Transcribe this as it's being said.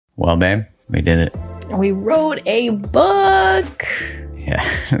Well, babe, we did it. We wrote a book. Yeah,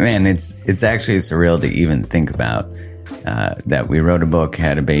 man, it's actually surreal to even think about that we wrote a book,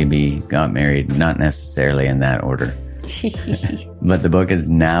 had a baby, got married, not necessarily in that order. But the book is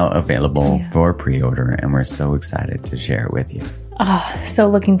now available for pre-order, and we're so excited to share it with you. Oh, so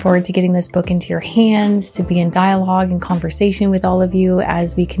looking forward to getting this book into your hands, to be in dialogue and conversation with all of you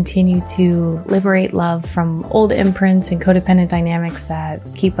as we continue to liberate love from old imprints and codependent dynamics that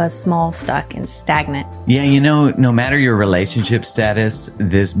keep us small, stuck, and stagnant. Yeah, no matter your relationship status,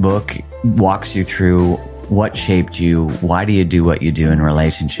 this book walks you through what shaped you, why do you do what you do in a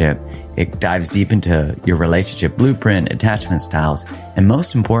relationship. It dives deep into your relationship blueprint, attachment styles, and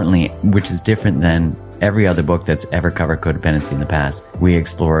most importantly, which is different than every other book that's ever covered codependency in the past, we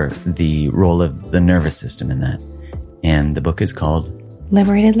explore the role of the nervous system in that. And the book is called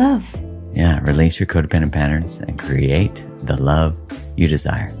Liberated Love. Yeah, release your codependent patterns and create the love you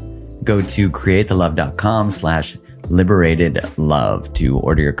desire. Go to createthelove.com/liberatedlove to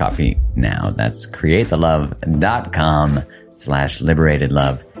order your copy now. That's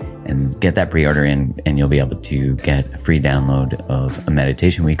createthelove.com/liberatedlove and get that pre-order in, and you'll be able to get a free download of a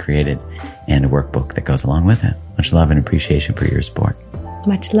meditation we created and a workbook that goes along with it. Much love and appreciation for your support.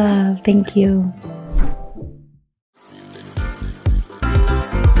 Much love. Thank you.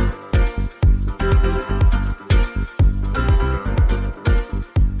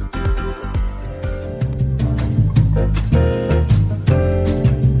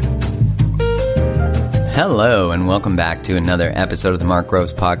 Hello, and welcome back to another episode of the Mark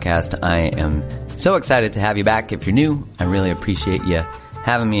Groves Podcast. I am so excited to have you back. If you're new, I really appreciate you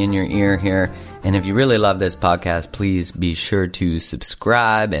having me in your ear here. And if you really love this podcast, please be sure to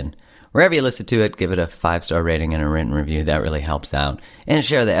subscribe, and wherever you listen to it, give it a 5-star rating and a written review. That really helps out. And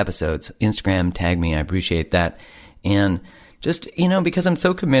share the episodes. Instagram, tag me. I appreciate that. And just, because I'm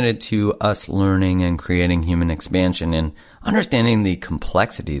so committed to us learning and creating human expansion and understanding the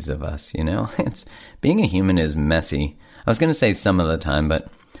complexities of us, it's being a human is messy. I was going to say some of the time, but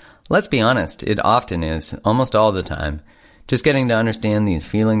let's be honest, it often is, almost all the time. Just getting to understand these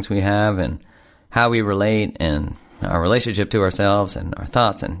feelings we have and how we relate and our relationship to ourselves and our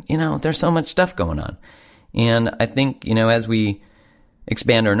thoughts. And, there's so much stuff going on. And I think, as we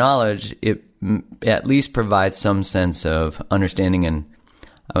expand our knowledge, it at least provides some sense of understanding and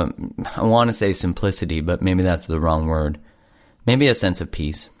I want to say simplicity, but maybe that's the wrong word. Maybe a sense of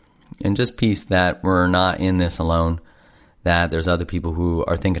peace. And just peace that we're not in this alone, that there's other people who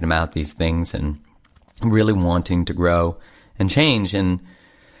are thinking about these things and really wanting to grow and change. And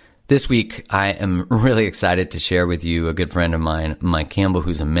this week, I am really excited to share with you a good friend of mine, Mike Campbell,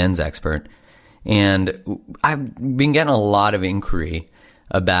 who's a men's expert. And I've been getting a lot of inquiry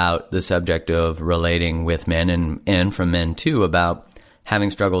about the subject of relating with men and from men too, about having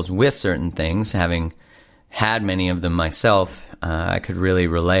struggles with certain things, having had many of them myself. I could really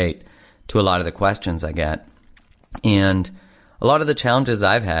relate to a lot of the questions I get. And a lot of the challenges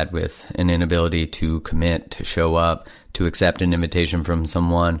I've had with an inability to commit, to show up, to accept an invitation from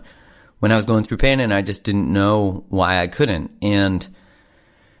someone when I was going through pain and I just didn't know why I couldn't. And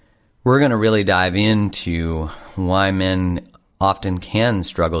we're going to really dive into why men often can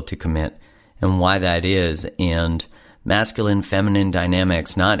struggle to commit and why that is, and masculine, feminine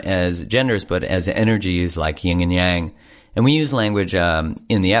dynamics, not as genders, but as energies like yin and yang. And we use language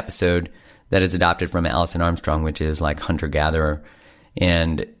in the episode that is adopted from Alison Armstrong, which is like hunter-gatherer.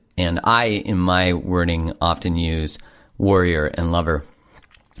 And I, in my wording, often use warrior and lover.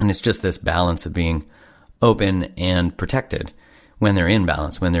 And it's just this balance of being open and protected. When they're in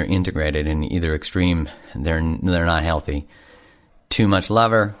balance, when they're integrated in either extreme, they're not healthy. Too much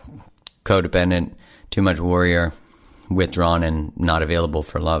lover, codependent, too much warrior, withdrawn and not available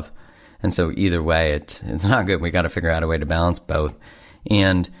for love. And so either way, it's not good. We got to figure out a way to balance both.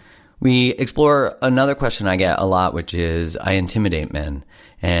 And we explore another question I get a lot, which is I intimidate men.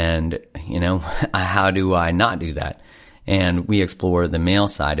 And, how do I not do that? And we explore the male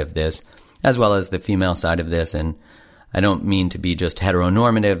side of this as well as the female side of this. And I don't mean to be just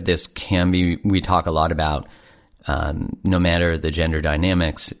heteronormative. This can be, we talk a lot about, no matter the gender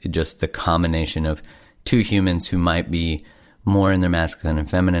dynamics, just the combination of two humans who might be more in their masculine and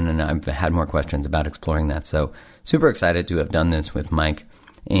feminine, and I've had more questions about exploring that. So super excited to have done this with Mike.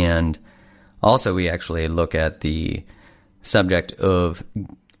 And also we actually look at the subject of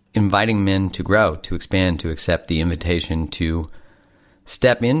inviting men to grow, to expand, to accept the invitation to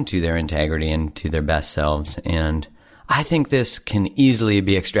step into their integrity and to their best selves. And I think this can easily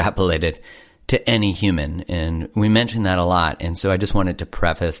be extrapolated to any human, and we mention that a lot. And so I just wanted to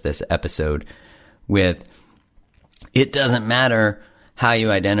preface this episode with, it doesn't matter how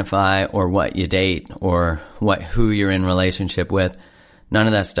you identify or what you date or who you're in relationship with. None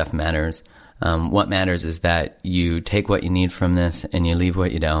of that stuff matters. What matters is that you take what you need from this and you leave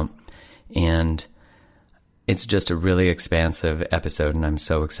what you don't. And it's just a really expansive episode, and I'm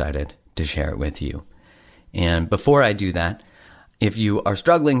so excited to share it with you. And before I do that, if you are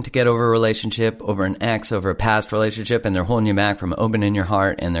struggling to get over a relationship, over an ex, over a past relationship, and they're holding you back from opening your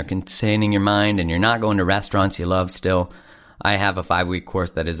heart and they're containing your mind and you're not going to restaurants you love still, I have a 5-week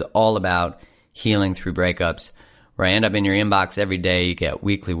course that is all about healing through breakups, where I end up in your inbox every day. You get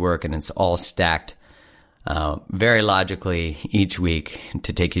weekly work, and it's all stacked very logically each week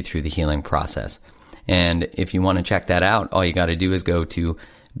to take you through the healing process. And if you want to check that out, all you got to do is go to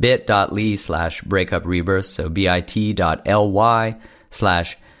bit.ly/breakuprebirth. So bit.ly/breakup,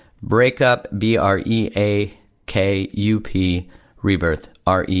 BREAKUP, rebirth,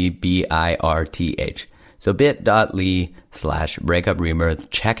 REBIRTH. So bit.ly/breakuprebirth.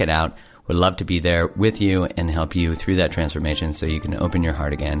 Check it out. Would love to be there with you and help you through that transformation so you can open your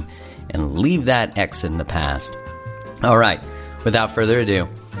heart again and leave that ex in the past. All right. Without further ado,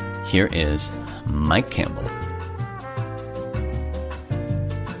 here is Mike Campbell.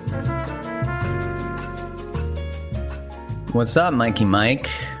 What's up, Mikey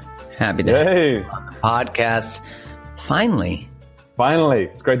Mike? Happy to have you on the podcast. Finally.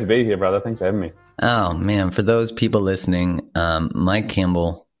 It's great to be here, brother. Thanks for having me. Oh, man. For those people listening, Mike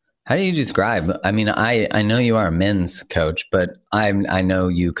Campbell, how do you describe? I mean, I know you are a men's coach, but I know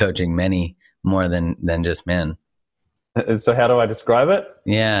you coaching many more than just men. So how do I describe it?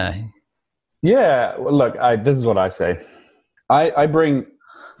 Yeah. Yeah. Well, look, this is what I say. I bring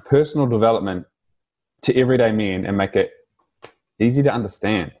personal development to everyday men and make it easy to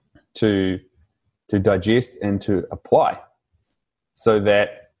understand, to digest and to apply, so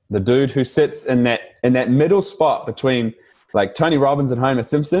that the dude who sits in that middle spot between like Tony Robbins and Homer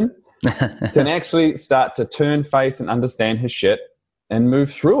Simpson can actually start to turn, face, and understand his shit and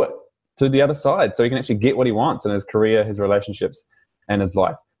move through it to the other side, so he can actually get what he wants in his career, his relationships, and his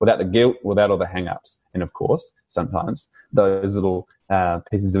life, without the guilt, without all the hang-ups. And of course, sometimes those little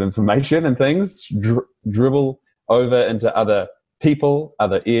pieces of information and things dribble over into other people,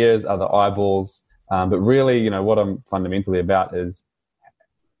 other ears, other eyeballs. But really, what I'm fundamentally about is,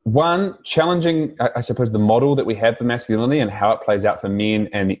 one, challenging, I suppose, the model that we have for masculinity and how it plays out for men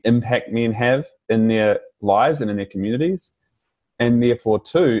and the impact men have in their lives and in their communities. And therefore,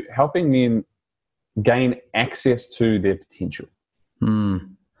 two, helping men gain access to their potential.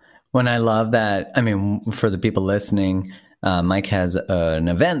 When I love that, I mean, for the people listening, Mike has an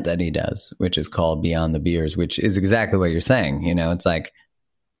event that he does, which is called Beyond the Beers, which is exactly what you're saying. It's like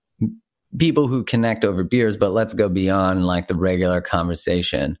people who connect over beers, but let's go beyond like the regular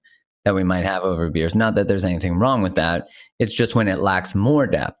conversation that we might have over beers. Not that there's anything wrong with that. It's just when it lacks more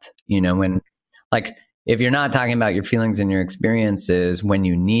depth, when like, if you're not talking about your feelings and your experiences when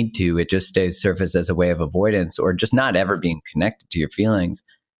you need to, it just stays surface as a way of avoidance or just not ever being connected to your feelings.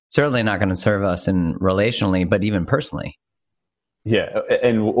 Certainly not going to serve us in relationally, but even personally. Yeah.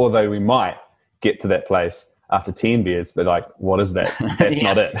 And although we might get to that place after 10 beers, but like, what is that? That's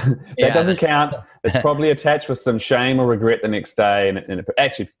not it. That doesn't count. It's probably attached with some shame or regret the next day, and it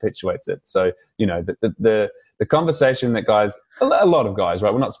actually perpetuates it. So, the conversation that guys, a lot of guys,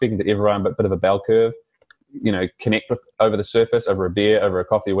 right? We're not speaking to everyone, but a bit of a bell curve, connect with over the surface, over a beer, over a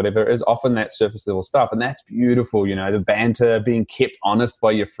coffee, whatever it is, often that surface level stuff. And that's beautiful, the banter, being kept honest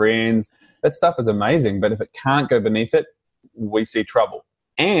by your friends, that stuff is amazing. But if it can't go beneath it, we see trouble.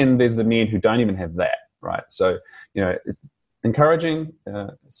 And there's the men who don't even have that, right? So, it's encouraging,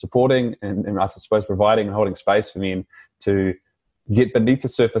 supporting, and I suppose providing and holding space for men to get beneath the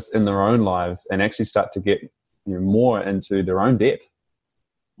surface in their own lives and actually start to get more into their own depth.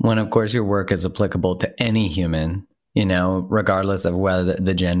 When, of course, your work is applicable to any human, regardless of whether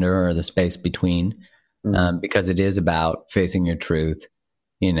the gender or the space between, because it is about facing your truth,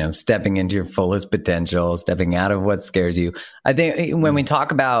 stepping into your fullest potential, stepping out of what scares you. I think when we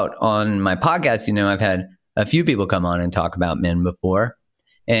talk about on my podcast, I've had a few people come on and talk about men before.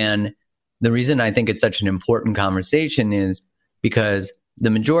 And the reason I think it's such an important conversation is because the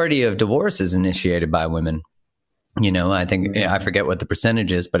majority of divorce is initiated by women. I think, I forget what the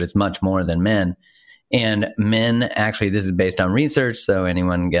percentage is, but it's much more than men. And men, actually, this is based on research, so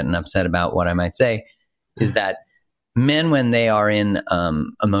anyone getting upset about what I might say, is that men, when they are in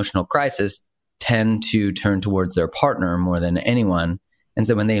emotional crisis, tend to turn towards their partner more than anyone. And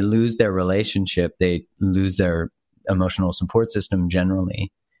so when they lose their relationship, they lose their emotional support system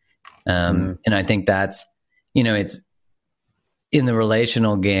generally. And I think that's, it's in the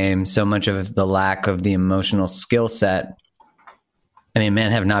relational game, so much of the lack of the emotional skill set I mean,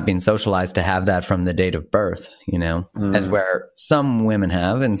 men have not been socialized to have that from the date of birth, as where some women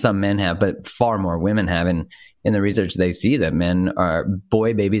have and some men have, but far more women have. And in the research, they see that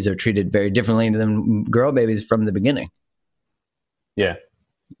boy babies are treated very differently than girl babies from the beginning. Yeah.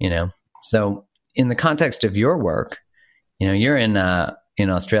 So in the context of your work, you're in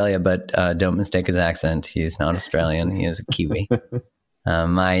Australia, but don't mistake his accent. He's not Australian. He is a Kiwi.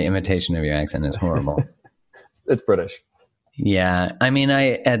 My imitation of your accent is horrible. It's British. Yeah. I mean,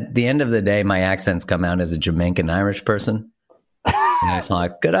 at the end of the day, my accents come out as a Jamaican Irish person. It's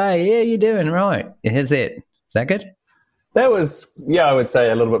like, good eye, yeah, you doing right. Is it? Is that good? That was, I would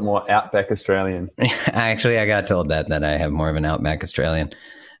say a little bit more outback Australian. Actually, I got told that I have more of an outback Australian.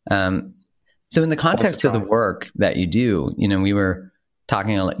 So in the context of the work that you do, we were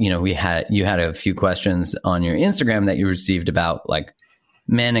talking, you had a few questions on your Instagram that you received about like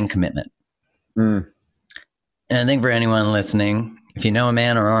men and commitment. Mm. And I think for anyone listening, if you know a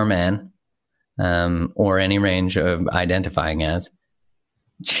man or are a man, or any range of identifying as,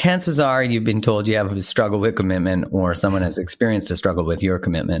 chances are you've been told you have a struggle with commitment, or someone has experienced a struggle with your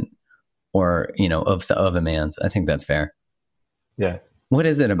commitment, or, of a man's. I think that's fair. Yeah. What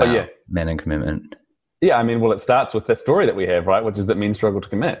is it about men and commitment? Yeah, I mean, well, it starts with the story that we have, right, which is that men struggle to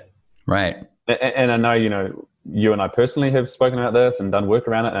commit. Right. And I know, you and I personally have spoken about this and done work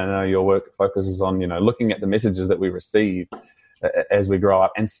around it, and I know your work focuses on, looking at the messages that we receive as we grow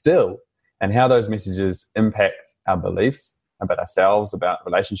up, and how those messages impact our beliefs about ourselves, about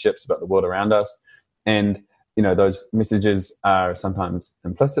relationships, about the world around us. And, those messages are sometimes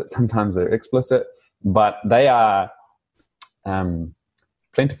implicit, sometimes they're explicit, but they are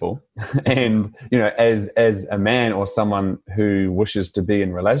plentiful. And, as a man or someone who wishes to be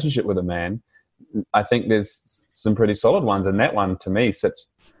in relationship with a man, I think there's some pretty solid ones. And that one, to me, sits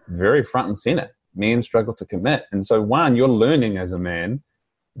very front and center. Men struggle to commit. And so, one, you're learning as a man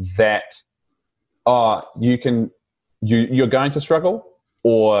that, you're going to struggle,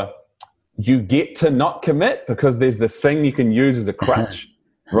 or you get to not commit because there's this thing you can use as a crutch,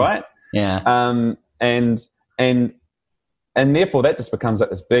 right? Yeah. And therefore that just becomes like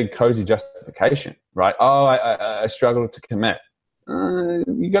this big cozy justification, right? Oh, I struggle to commit.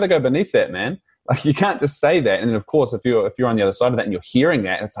 You got to go beneath that, man. Like, you can't just say that. And of course, if you're on the other side of that and you're hearing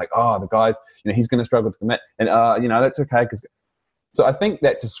that, it's like, oh, the guy's, he's going to struggle to commit, and that's okay. So I think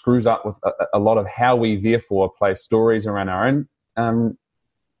that just screws up with a lot of how we therefore play stories around our own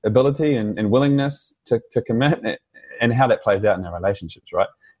ability and willingness to commit, and how that plays out in our relationships, right?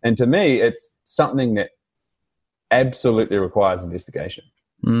 And to me, it's something that absolutely requires investigation.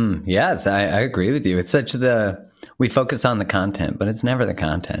 Yes, I agree with you. It's we focus on the content, but it's never the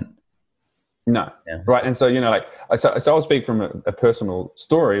content. No. Yeah. Right. And so, so I'll speak from a personal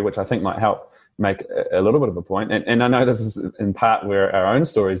story, which I think might help make a little bit of a point. And I know this is in part where our own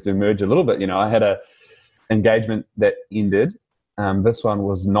stories do merge a little bit. I had a engagement that ended. This one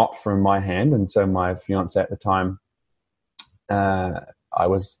was not from my hand. And so my fiance at the time, I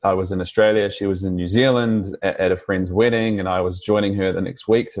was in Australia. She was in New Zealand at a friend's wedding, and I was joining her the next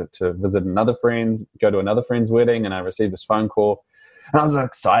week to visit go to another friend's wedding. And I received this phone call, and I was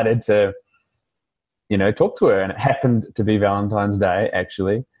excited to, talk to her. And it happened to be Valentine's Day,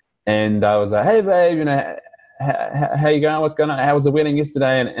 actually. And I was like, hey, babe, how you going? What's going on? How was the wedding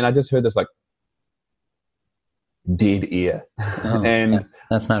yesterday? And I just heard this like dead ear. Oh, and yeah.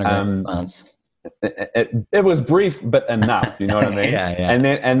 That's not a good response. It was brief, but enough. You know what I mean? Yeah.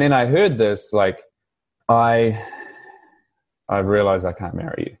 And then I heard this, like, I realized I can't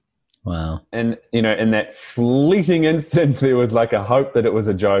marry you. Wow. And, in that fleeting instant, there was like a hope that it was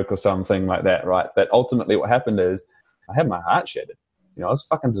a joke or something like that, right? But ultimately what happened is I had my heart shattered. I was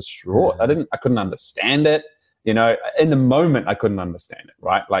fucking distraught. Yeah. I couldn't understand it. In the moment, I couldn't understand it,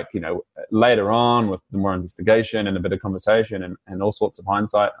 right? Like, later on with more investigation and a bit of conversation and all sorts of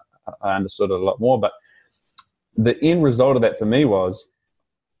hindsight, I understood it a lot more. But the end result of that for me was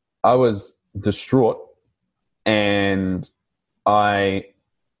I was distraught, and I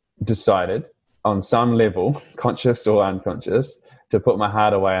decided on some level, conscious or unconscious, to put my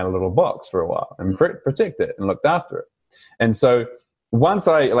heart away in a little box for a while and protect it and looked after it. And so once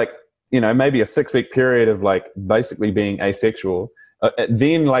I, maybe a 6-week period of basically being asexual,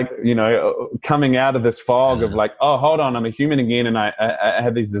 then coming out of this fog of oh, hold on, I'm a human again, and I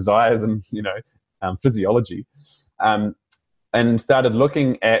have these desires and physiology, and started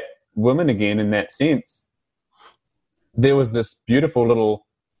looking at women again in that sense. There was this beautiful little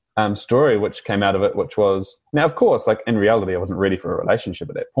story which came out of it, which was, now of course, in reality I wasn't ready for a relationship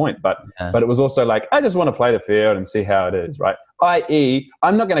at that point, but it was also I just want to play the field and see how it is, right? i.e.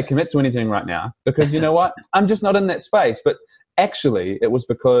 I'm not going to commit to anything right now because you know what? I'm just not in that space. But actually it was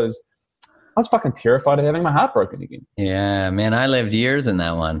because I was fucking terrified of having my heart broken again. Yeah, man, I lived years in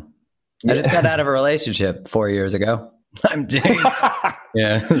that one. I just got out of a relationship 4 years ago. I'm doing.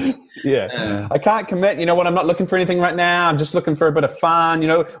 Yeah. I can't commit. You know what? I'm not looking for anything right now. I'm just looking for a bit of fun. You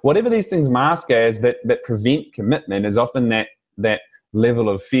know, whatever these things mask as that prevent commitment is often that level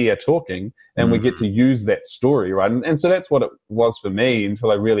of fear talking, and we get to use that story, right? And so that's what it was for me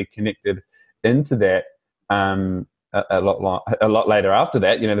until I really connected into that. A lot later after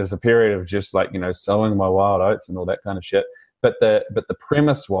that, you know, there's a period of just like, you know, sowing my wild oats and all that kind of shit. But the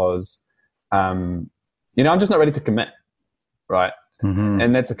premise was, you know, I'm just not ready to commit, right? Mm-hmm.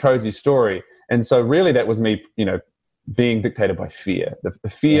 And that's a cozy story. And so really that was me, you know, being dictated by fear, the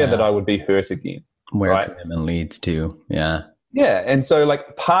fear that I would be hurt again. Where commitment leads to, Yeah. And so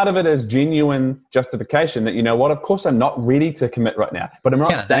like part of it is genuine justification that, you know what, of course I'm not ready to commit right now, but I'm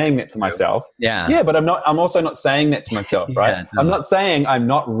not saying that to myself. But I'm also not saying that to myself, right? I'm not saying I'm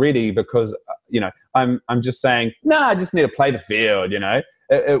not ready because, you know, I'm just saying, I just need to play the field, you know.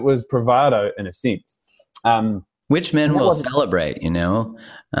 It was bravado in a sense. Which men will celebrate, you know,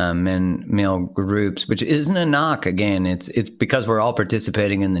 male groups, which isn't a knock. Again, it's because we're all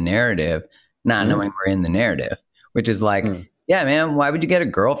participating in the narrative, not knowing we're in the narrative, which is like, yeah, man, why would you get a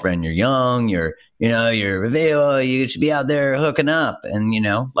girlfriend? You're young, you're available, you should be out there hooking up. And, you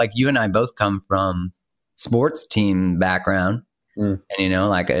know, like you and I both come from sports team background and, you know,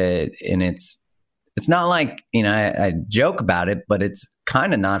 like, and it's not like, you know, I joke about it, but it's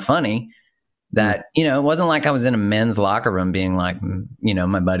kind of not funny that, you know, it wasn't like I was in a men's locker room being like, you know,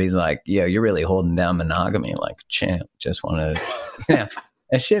 my buddy's like, yo, you're really holding down monogamy. Like, champ, just want to, you know,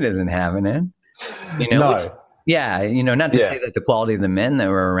 that shit isn't happening, you know? You know, not to say that the quality of the men that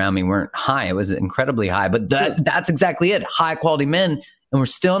were around me weren't high. It was incredibly high, but that's exactly it. High quality men. And we're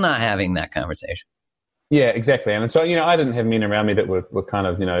still not having that conversation. Yeah, exactly. And so, you know, I didn't have men around me that were kind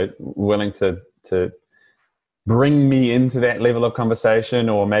of, you know, willing to bring me into that level of conversation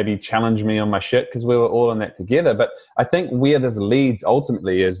or maybe challenge me on my shit, because we were all in that together. But I think where this leads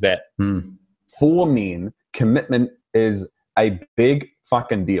ultimately is that for men, commitment is a big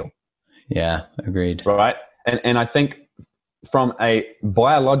fucking deal. Yeah, agreed. Right? And I think from a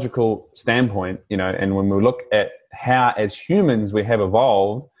biological standpoint, you know, and when we look at how as humans we have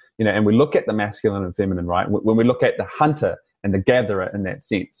evolved, you know, and we look at the masculine and feminine, right? When we look at the hunter and the gatherer in that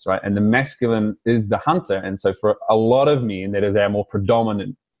sense, right? And the masculine is the hunter. And so for a lot of men, that is our more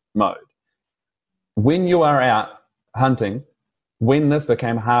predominant mode. When you are out hunting, when this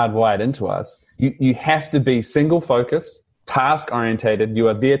became hardwired into us, you have to be single focus, task orientated. You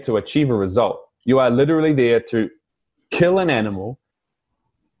are there to achieve a result. You are literally there to kill an animal,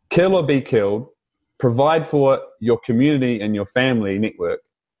 kill or be killed, provide for your community and your family network.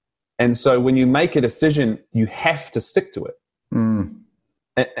 And so when you make a decision, you have to stick to it.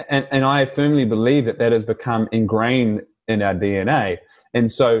 And I firmly believe that has become ingrained in our DNA.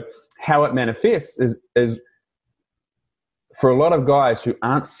 And so how it manifests is for a lot of guys who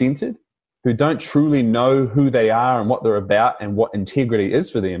aren't centered, who don't truly know who they are and what they're about and what integrity is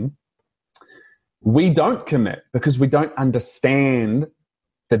for them, we don't commit because we don't understand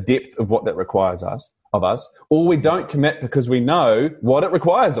the depth of what that requires of us, or we don't commit because we know what it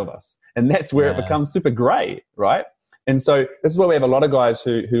requires of us. And that's where it becomes super gray, right? And so this is where we have a lot of guys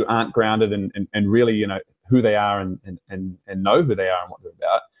who aren't grounded and really, you know, who they are and know who they are and what they're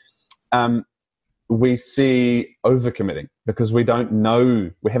about. We see overcommitting because we don't know,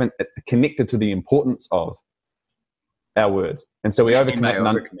 we haven't connected to the importance of our word. And so we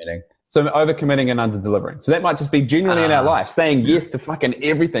overcommit. So overcommitting and under-delivering. So that might just be genuinely in our life, saying yes to fucking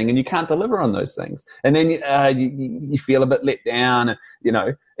everything, and you can't deliver on those things. And then you feel a bit let down, and, you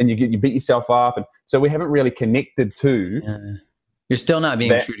know, and you beat yourself up. And so we haven't really connected to. You're still not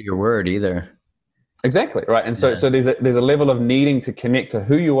being true to your word either. Exactly, right. And so there's a level of needing to connect to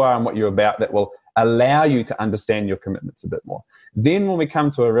who you are and what you're about that will allow you to understand your commitments a bit more. Then when we come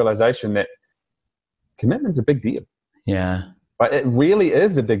to a realization that commitment's a big deal. Yeah. But it really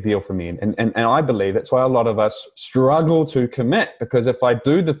is a big deal for me. And I believe that's why a lot of us struggle to commit, because if I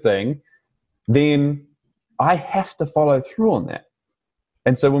do the thing, then I have to follow through on that.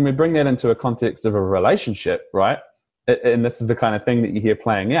 And so when we bring that into a context of a relationship, right, and this is the kind of thing that you hear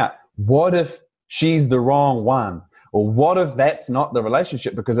playing out, what if she's the wrong one? Or what if that's not the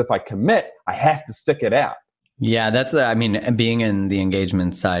relationship? Because if I commit, I have to stick it out. Yeah, that's, I mean, being in the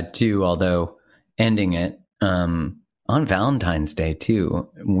engagement side too, although ending it, on Valentine's Day too.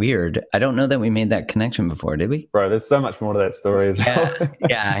 Weird. I don't know that we made that connection before, did we? Bro, there's so much more to that story as well.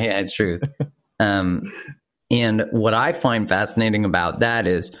 Yeah, truth. And what I find fascinating about that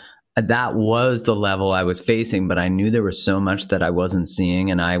is that was the level I was facing, but I knew there was so much that I wasn't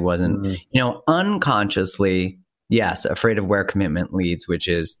seeing, and I wasn't, unconsciously, yes, afraid of where commitment leads, which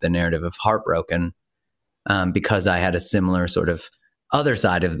is the narrative of heartbroken, because I had a similar sort of other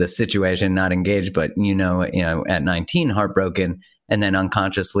side of the situation, not engaged, but, at 19, heartbroken, and then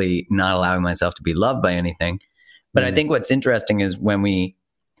unconsciously not allowing myself to be loved by anything. But I think what's interesting is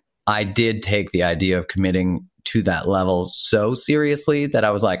I did take the idea of committing to that level so seriously that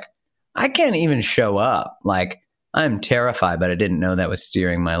I was like, I can't even show up. Like, I'm terrified, but I didn't know that was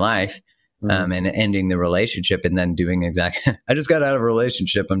steering my life, and ending the relationship, and then doing exactly, I just got out of a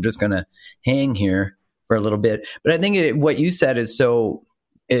relationship. I'm just going to hang here for a little bit. But I think what you said is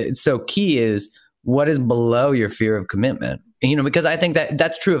it's so key, is what is below your fear of commitment? Because I think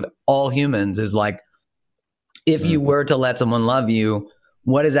that's true of all humans, is like, if you were to let someone love you,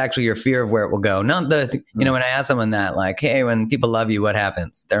 what is actually your fear of where it will go? Not when I ask someone that, like, hey, when people love you, what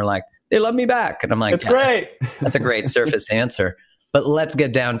happens? They're like, they love me back. And I'm like, that's great. That's a great surface answer. But let's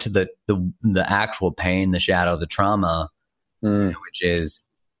get down to the actual pain, the shadow, the trauma, which is,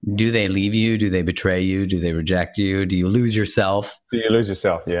 do they leave you? Do they betray you? Do they reject you? Do you lose yourself? Do you lose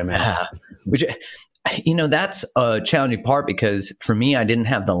yourself? Yeah, man. Which, that's a challenging part, because for me, I didn't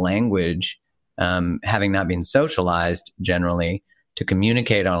have the language, having not been socialized generally, to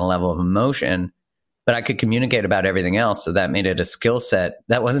communicate on a level of emotion, but I could communicate about everything else. So that made it a skill set.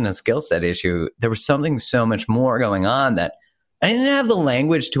 That wasn't a skill set issue. There was something so much more going on that I didn't have the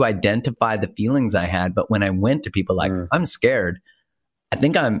language to identify the feelings I had. But when I went to people like, I'm scared, I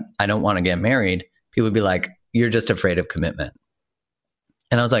don't want to get married, people would be like, you're just afraid of commitment.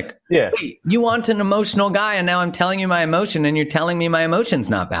 And I was like, wait, you want an emotional guy, and now I'm telling you my emotion, and you're telling me my emotion's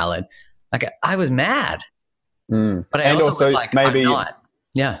not valid. Like, I was mad. But I also was like, maybe I'm not.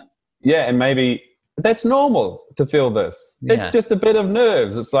 Yeah. Yeah. And maybe that's normal to feel this. Yeah. It's just a bit of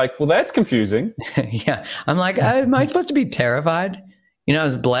nerves. It's like, well, that's confusing. Yeah. I'm like, am I supposed to be terrified? I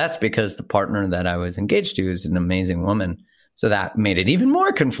was blessed because the partner that I was engaged to is an amazing woman. So that made it even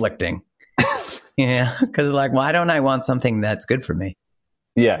more conflicting. Yeah. Because like, why don't I want something that's good for me?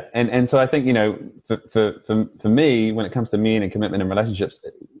 Yeah. And so I think, for me, when it comes to men and commitment in relationships,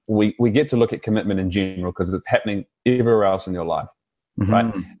 we get to look at commitment in general because it's happening everywhere else in your life.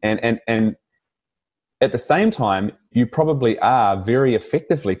 Right. And at the same time, you probably are very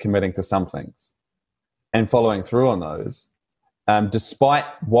effectively committing to some things and following through on those, despite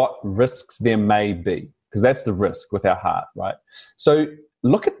what risks there may be, because that's the risk with our heart. Right. So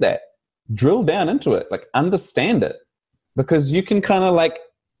look at that, drill down into it, like understand it. Because you can kind of like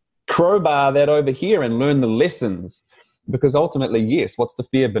crowbar that over here and learn the lessons. Because ultimately, yes, what's the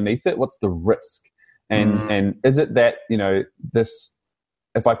fear beneath it? What's the risk? And is it that, this,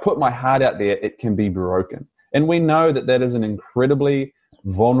 if I put my heart out there, it can be broken. And we know that is an incredibly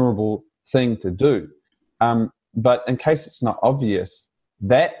vulnerable thing to do. But in case it's not obvious,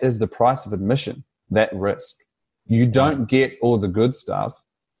 that is the price of admission, that risk. You don't get all the good stuff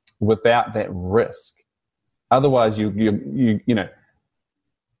without that risk. Otherwise, we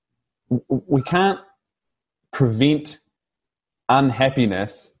can't prevent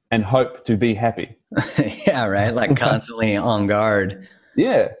unhappiness and hope to be happy. Yeah, right. Like constantly on guard.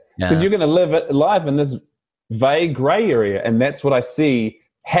 Yeah, because you're going to live life in this vague gray area, and that's what I see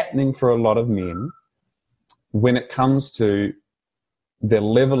happening for a lot of men when it comes to their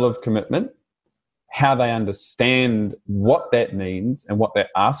level of commitment, how they understand what that means and what that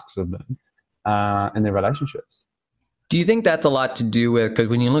asks of them. In their relationships. Do you think that's a lot to do with, because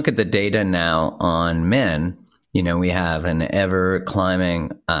when you look at the data now on men, we have an ever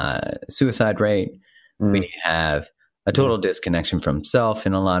climbing suicide rate. We have a total disconnection from self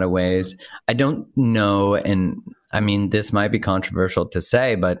in a lot of ways. I don't know, and I mean, this might be controversial to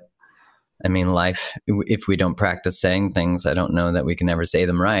say, but I mean, life, if we don't practice saying things, I don't know that we can ever say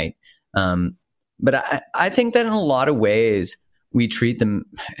them right. But I think that in a lot of ways, we treat them,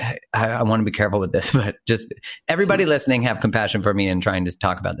 I want to be careful with this, but just everybody listening, have compassion for me and trying to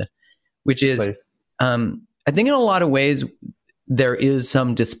talk about this, which is, I think in a lot of ways, there is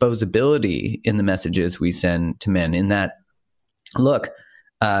some disposability in the messages we send to men, in that, look,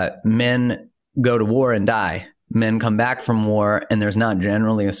 men go to war and die. Men come back from war, and there's not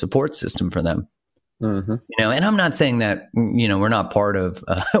generally a support system for them. And I'm not saying that, we're not part of,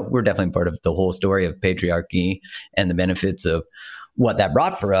 we're definitely part of the whole story of patriarchy and the benefits of what that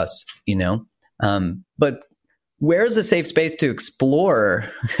brought for us, but where's a safe space to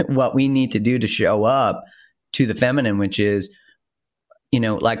explore what we need to do to show up to the feminine, which is,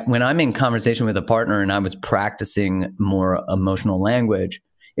 like when I'm in conversation with a partner and I was practicing more emotional language,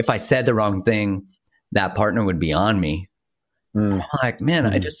 if I said the wrong thing, that partner would be on me. Mm. I'm like, man,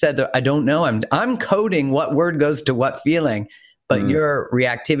 I just said that I don't know. I'm coding what word goes to what feeling, but your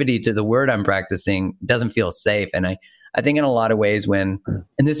reactivity to the word I'm practicing doesn't feel safe. And I think in a lot of ways and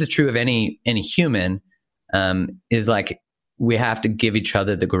this is true of any human, is like we have to give each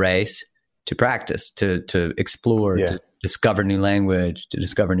other the grace to practice, to explore, to discover new language, to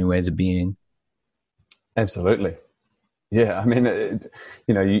discover new ways of being. Absolutely. Yeah, I mean,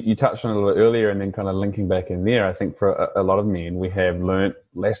 you touched on it a little earlier, and then kind of linking back in there, I think for a lot of men, we have learnt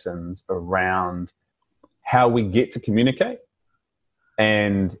lessons around how we get to communicate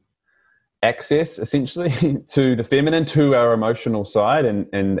and access, essentially, to the feminine, to our emotional side,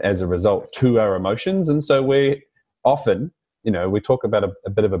 and as a result, to our emotions. And so we often, we talk about a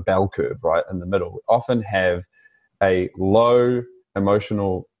bit of a bell curve, right, in the middle. We often have a low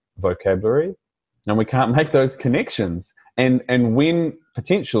emotional vocabulary, and we can't make those connections. And when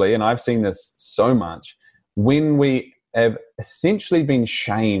potentially, and I've seen this so much, when we have essentially been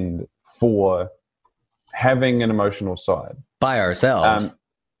shamed for having an emotional side by ourselves,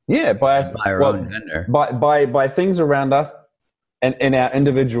 by our own gender, by things around us and in our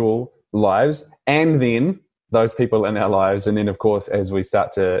individual lives, and then those people in our lives, and then of course as we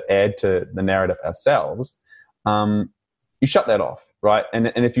start to add to the narrative ourselves, you shut that off, right?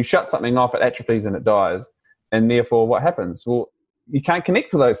 And if you shut something off, it atrophies and it dies. And therefore, what happens? Well, you can't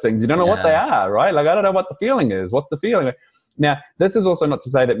connect to those things. You don't know what they are, right? Like, I don't know what the feeling is. What's the feeling? Now, this is also not to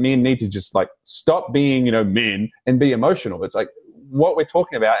say that men need to just like stop being, men and be emotional. It's like what we're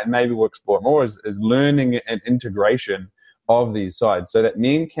talking about, and maybe we'll explore more, is learning and integration of these sides so that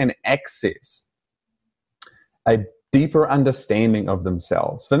men can access a deeper understanding of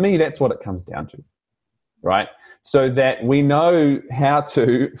themselves. For me, that's what it comes down to, right? So that we know how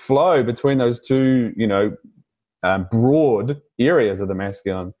to flow between those two, broad areas of the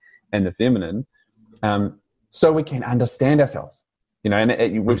masculine and the feminine, so we can understand ourselves.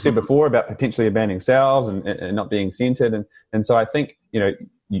 And we've said before about potentially abandoning selves and not being centered. And so I think,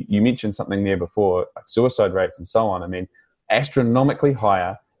 you mentioned something there before, like suicide rates and so on. I mean, astronomically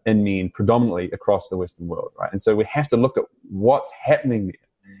higher in men predominantly across the Western world, right? And so we have to look at what's happening there.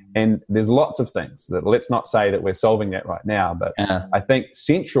 And there's lots of things that, let's not say that we're solving that right now, but I think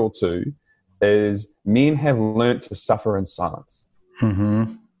central to is men have learnt to suffer in silence.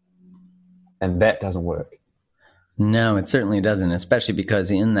 Mm-hmm. And that doesn't work. No, it certainly doesn't, especially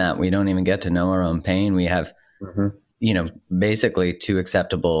because in that we don't even get to know our own pain. We have, basically two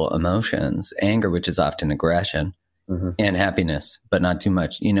acceptable emotions: anger, which is often aggression, and happiness, but not too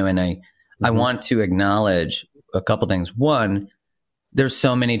much, and I want to acknowledge a couple things. One, there's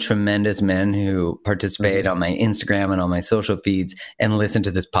so many tremendous men who participate on my Instagram and on my social feeds and listen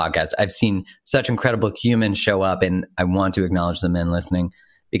to this podcast. I've seen such incredible humans show up, and I want to acknowledge the men listening,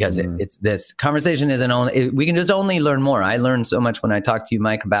 because it's this conversation isn't only, we can just only learn more. I learned so much when I talked to you,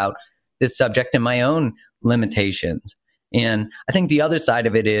 Mike, about this subject and my own limitations. And I think the other side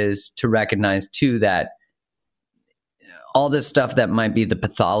of it is to recognize too that all this stuff that might be the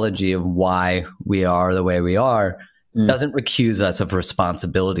pathology of why we are the way we are doesn't recuse us of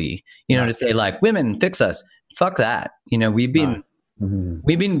responsibility, to say like, women fix us. Fuck that. We've been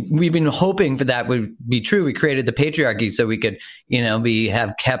hoping for that would be true. We created the patriarchy so we could,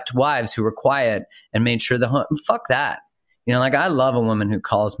 have kept wives who were quiet and made sure fuck that. I love a woman who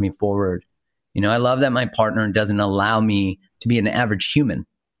calls me forward. I love that my partner doesn't allow me to be an average human.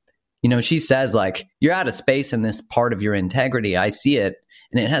 She says like, you're out of space in this part of your integrity. I see it.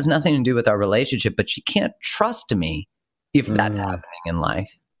 And it has nothing to do with our relationship, but she can't trust me if that's happening in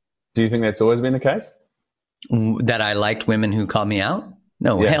life. Do you think that's always been the case? That I liked women who called me out?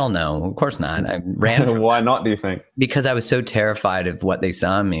 No, hell no. Of course not. I ran from Why not, do you think? Because I was so terrified of what they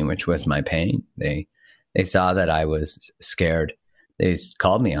saw in me, which was my pain. They saw that I was scared. They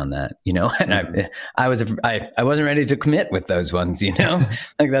called me on that, and I wasn't ready to commit with those ones,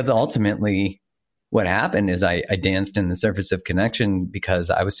 like that's ultimately what happened. Is I danced in the surface of connection because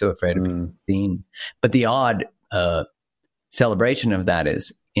I was so afraid of being seen. But the odd celebration of that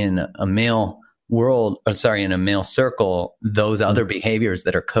is in a male in a male circle, those other behaviors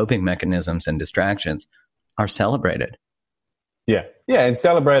that are coping mechanisms and distractions are celebrated. Yeah, and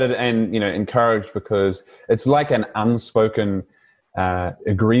celebrated and, encouraged, because it's like an unspoken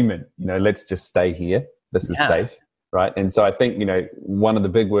agreement. Let's just stay here. This is safe. Right. And so I think, one of the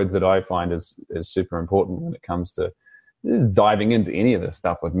big words that I find is super important when it comes to diving into any of this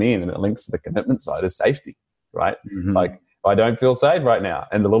stuff with men, and it links to the commitment side, is safety. Right. Like, I don't feel safe right now.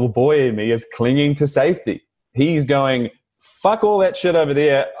 And the little boy in me is clinging to safety. He's going, fuck all that shit over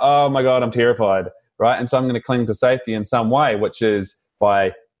there. Oh my God, I'm terrified. Right. And so I'm going to cling to safety in some way, which is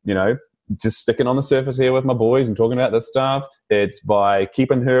by, just sticking on the surface here with my boys and talking about this stuff. It's by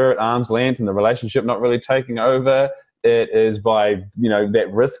keeping her at arm's length and the relationship not really taking over. It is by, that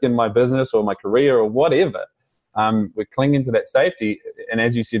risk in my business or my career or whatever. We're clinging to that safety. And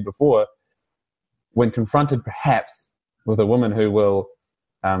as you said before, when confronted perhaps with a woman who will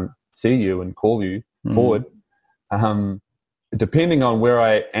see you and call you forward, depending on where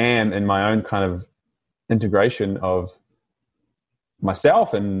I am in my own kind of integration of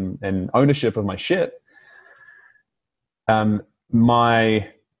myself and ownership of my shit, my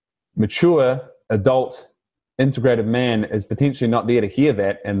mature adult integrated man is potentially not there to hear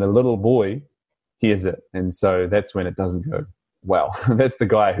that, and the little boy hears it, and so that's when it doesn't go well. That's the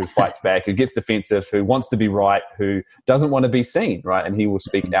guy who fights back, who gets defensive, who wants to be right, who doesn't want to be seen, right? And he will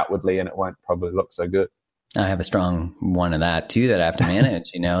speak outwardly, and it won't probably look so good. I have a strong one of that too that I have to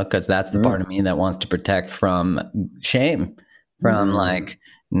manage, because that's the part of me that wants to protect from shame, from like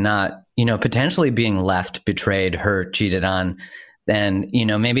not, potentially being left, betrayed, hurt, cheated on. Then,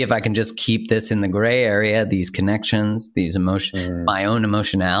 maybe if I can just keep this in the gray area, these connections, these emotions, my own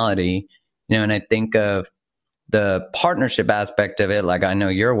emotionality, and I think of the partnership aspect of it. Like I know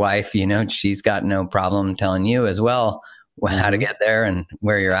your wife, she's got no problem telling you as well how to get there and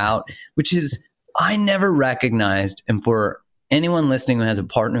where you're out, which is, I never recognized. And for anyone listening who has a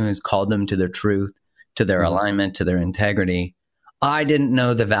partner who's called them to their truth, to their alignment, to their integrity, I didn't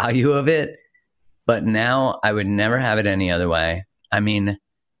know the value of it, but now I would never have it any other way. I mean,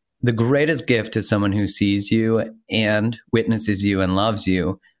 the greatest gift is someone who sees you and witnesses you and loves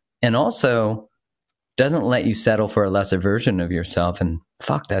you, and also doesn't let you settle for a lesser version of yourself. And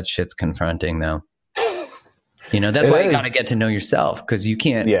fuck, that shit's confronting though. That's why you got to get to know yourself, because you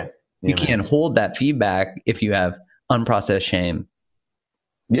can't, you can't hold that feedback if you have unprocessed shame.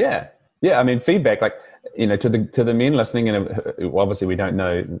 Yeah. I mean, feedback, like, to the men listening, and obviously we don't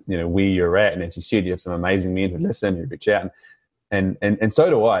know, where you're at. And as you said, you have some amazing men who listen, who reach out, and so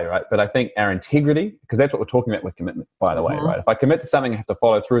do I, right? But I think our integrity, because that's what we're talking about with commitment, by the way, right? If I commit to something, I have to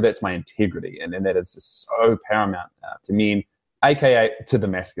follow through. That's my integrity, and that is just so paramount to men, aka to the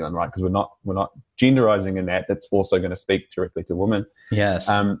masculine, right? Because we're not genderizing in that. That's also going to speak directly to women. Yes.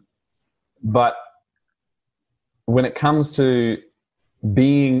 But when it comes to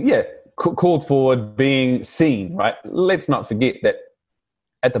being, called forward, being seen, right? Let's not forget that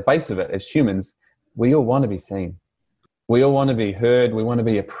at the base of it, as humans, we all want to be seen. We all want to be heard. We want to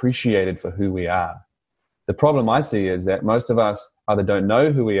be appreciated for who we are. The problem I see is that most of us either don't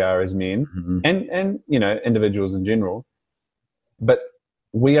know who we are as men and individuals in general, but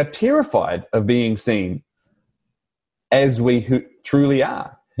we are terrified of being seen as we truly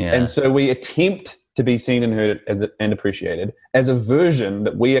are. Yeah. And so we attempt to be seen and heard and appreciated as a version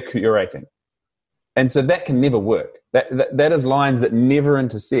that we are curating. And so that can never work. That is lines that never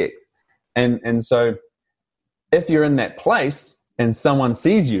intersect. And so if you're in that place and someone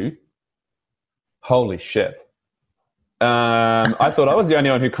sees you, holy shit. I thought I was the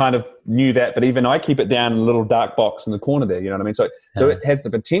only one who kind of knew that, but even I keep it down in a little dark box in the corner there, you know what I mean? So it has the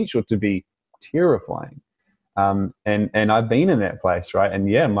potential to be terrifying. And I've been in that place, right?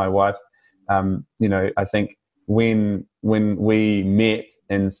 And my wife, I think when we met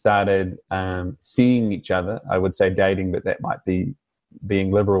and started seeing each other, I would say dating, but that might be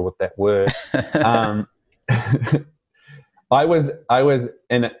being liberal with that word. I was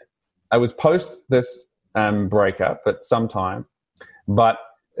post this breakup at some time, but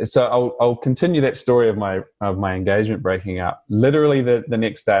so I'll continue that story of my engagement breaking up. Literally the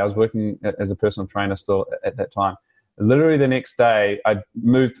next day, I was working as a personal trainer still at that time. Literally the next day, I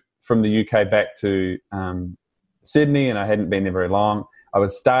moved from the UK back to Sydney, and I hadn't been there very long. I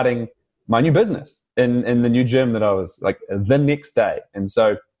was starting my new business in the new gym that I was like the next day. And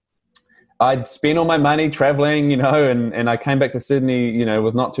so I'd spent all my money traveling, and I came back to Sydney,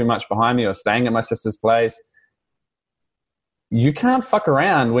 with not too much behind me. I was staying at my sister's place. You can't fuck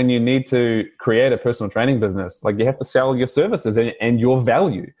around when you need to create a personal training business. Like, you have to sell your services and your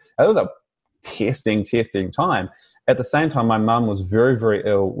value. That was a testing time. At the same time, my mum was very, very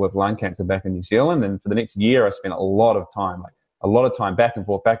ill with lung cancer back in New Zealand. And for the next year, I spent a lot of time back and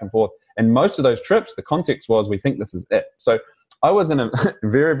forth. And most of those trips, the context was, we think this is it. So I was in a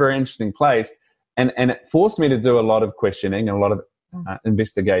very, very interesting place. And it forced me to do a lot of questioning and a lot of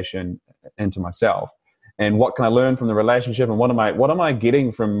investigation into myself. And what can I learn from the relationship? And what am I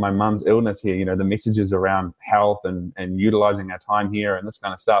getting from my mum's illness here? The messages around health and utilizing our time here and this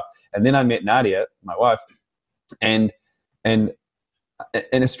kind of stuff. And then I met Nadia, my wife, and in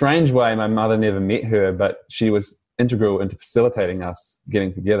a strange way, my mother never met her, but she was integral into facilitating us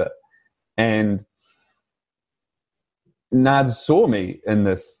getting together. And Nad saw me in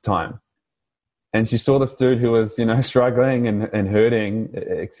this time. And she saw this dude who was, struggling and hurting,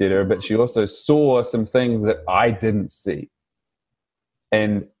 etc. But she also saw some things that I didn't see.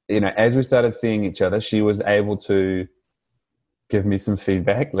 And, as we started seeing each other, she was able to give me some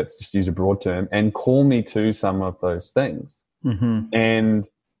feedback, let's just use a broad term, and call me to some of those things. Mm-hmm. And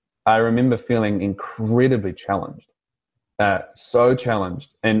I remember feeling incredibly challenged, so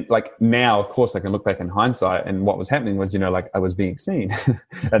challenged. And like now, of course, I can look back in hindsight, and what was happening was, I was being seen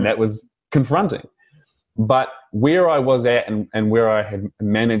and that was confronting. But where I was at and where I had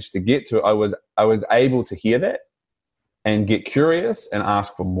managed to get to, I was able to hear that and get curious and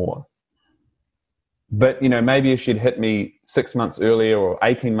ask for more. But, maybe if she'd hit me 6 months earlier or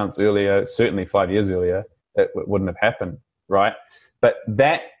 18 months earlier, certainly 5 years earlier, it wouldn't have happened, right? But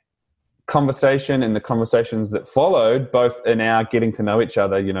that conversation and the conversations that followed, both in our getting to know each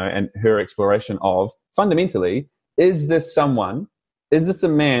other, and her exploration of, fundamentally, is this a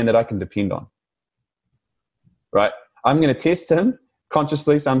man that I can depend on? Right? I'm going to test him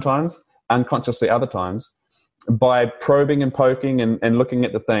consciously sometimes, unconsciously other times, by probing and poking and looking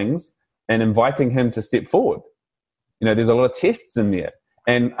at the things and inviting him to step forward. There's a lot of tests in there.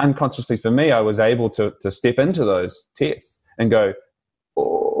 And unconsciously for me, I was able to step into those tests and go,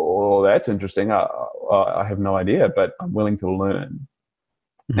 oh, that's interesting. I have no idea, but I'm willing to learn.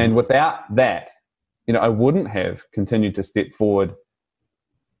 Mm-hmm. And without that, I wouldn't have continued to step forward,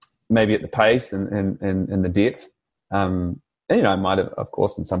 maybe at the pace and the depth. And, I might have, of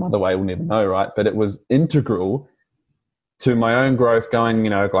course, in some other way, we'll never know, right? But it was integral to my own growth, going,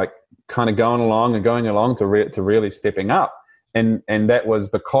 kind of going along to really stepping up. And that was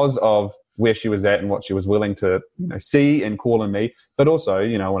because of where she was at and what she was willing to see and call in me. But also,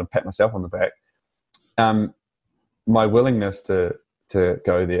 I want to pat myself on the back. My willingness to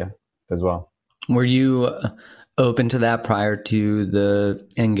go there as well. Were you open to that prior to the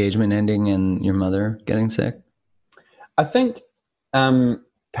engagement ending and your mother getting sick? I think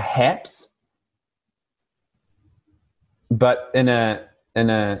perhaps, but in a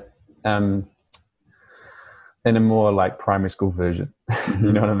more like primary school version. Mm-hmm.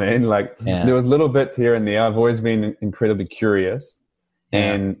 You know what I mean? Like There was little bits here and there. I've always been incredibly curious,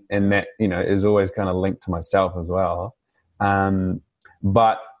 and that is always kind of linked to myself as well.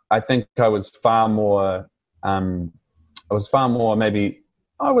 But I think I was far more maybe,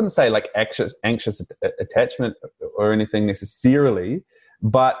 I wouldn't say like anxious attachment or anything necessarily,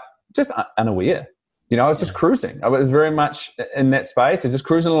 but just unaware. I was just cruising. I was very much in that space and just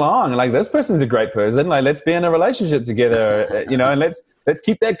cruising along. And like, this person's a great person. Like, let's be in a relationship together, and let's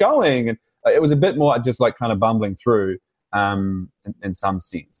keep that going. And it was a bit more just like kind of bumbling through in some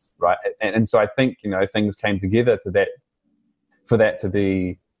sense, right? And so I think, things came together for that to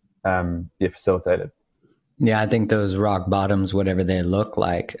be facilitated. Yeah, I think those rock bottoms, whatever they look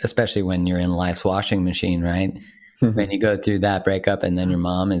like, especially when you're in life's washing machine, right? When you go through that breakup and then your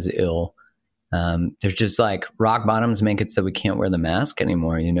mom is ill, there's just like rock bottoms make it so we can't wear the mask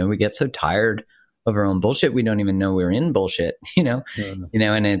anymore. We get so tired of our own bullshit. We don't even know we're in bullshit, and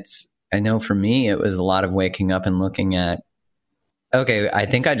I know for me, it was a lot of waking up and looking at, okay, I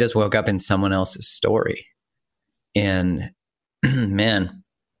think I just woke up in someone else's story. And man,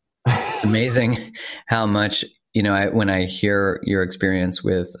 it's amazing how much, when I hear your experience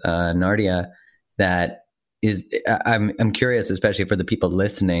with Nardia, that is, I'm curious, especially for the people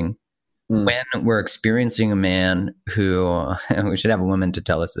listening, when we're experiencing a man who, we should have a woman to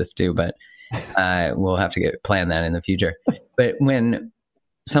tell us this too, but we'll have to plan that in the future. But when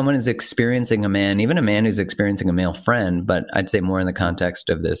someone is experiencing a man, even a man who's experiencing a male friend, but I'd say more in the context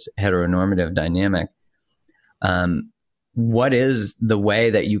of this heteronormative dynamic, what is the way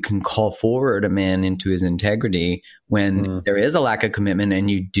that you can call forward a man into his integrity when there is a lack of commitment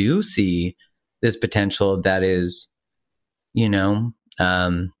and you do see this potential that is,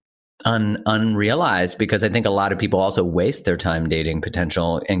 unrealized? Because I think a lot of people also waste their time dating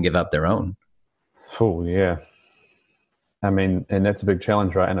potential and give up their own. Oh, yeah. I mean, and that's a big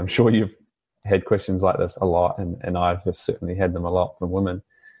challenge, right? And I'm sure you've had questions like this a lot, and I've certainly had them a lot from women.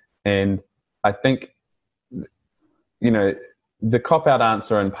 And I think, the cop-out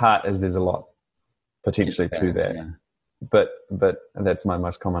answer in part is there's a lot potentially to that. Yeah. But that's my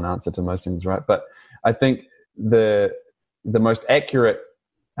most common answer to most things, right? But I think the most accurate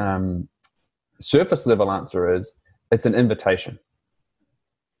surface level answer is it's an invitation,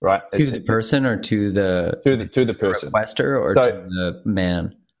 right? To the person or to the person, requester, or to the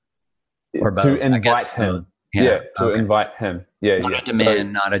man, or both? To invite him. Invite him. Not a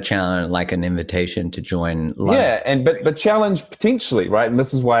demand, not a challenge, like an invitation to join life. Yeah, but challenge potentially, right? And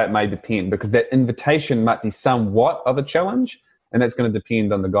this is why it may depend, because that invitation might be somewhat of a challenge, And that's going to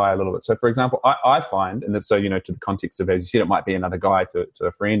depend on the guy a little bit. So, for example, I find, and so, to the context of, as you said, it might be another guy to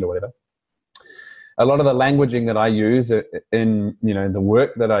a friend or whatever. A lot of the languaging that I use in, the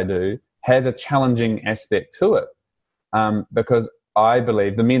work that I do has a challenging aspect to it, because I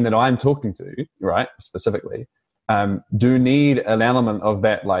believe the men that I'm talking to, right, specifically, do need an element of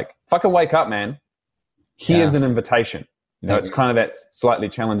that, like, fucking wake up, man. Here's an invitation. It's kind of that slightly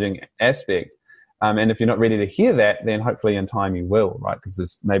challenging aspect. And if you're not ready to hear that, then hopefully in time you will, right? Because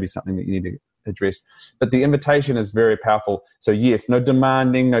there's maybe something that you need to address. But the invitation is very powerful. So yes, no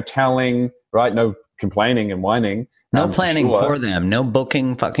demanding, no telling, right? No complaining and whining. No planning for them. No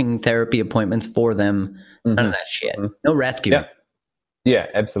booking fucking therapy appointments for them. None of that shit. No rescue. Yeah,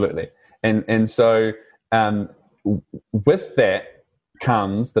 absolutely. And so with that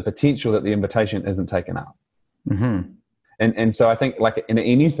comes the potential that the invitation isn't taken up. And so I think, like in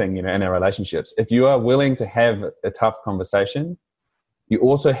anything, in our relationships, if you are willing to have a tough conversation, you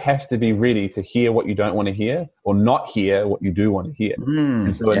also have to be ready to hear what you don't want to hear or not hear what you do want to hear.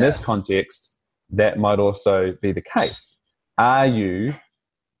 And so in this context, that might also be the case. Are you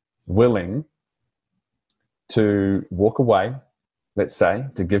willing to walk away, let's say,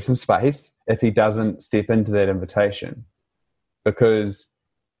 to give some space if he doesn't step into that invitation? Because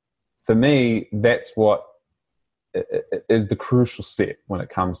for me, that's what is the crucial step when it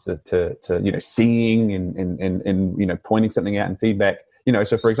comes to seeing and pointing something out and feedback.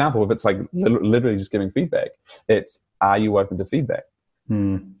 So for example, if it's like literally just giving feedback, it's, are you open to feedback?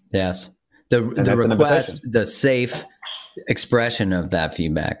 Yes. The request, the safe expression of that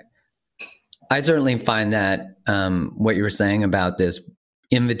feedback. I certainly find that what you were saying about this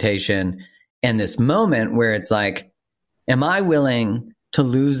invitation and this moment where it's like, am I willing to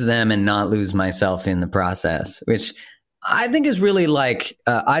lose them and not lose myself in the process, which I think is really like,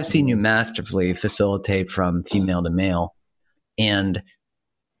 I've seen you masterfully facilitate from female to male. And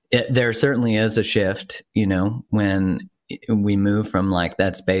there certainly is a shift, when we move from like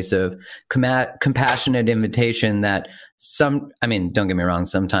that space of compassionate invitation that don't get me wrong,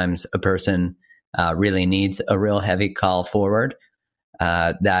 sometimes a person really needs a real heavy call forward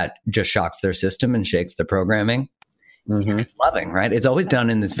that just shocks their system and shakes their programming. It's loving, right? It's always done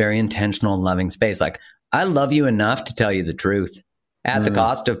in this very intentional, loving space. Like, I love you enough to tell you the truth at the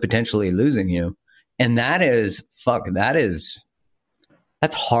cost of potentially losing you. And that's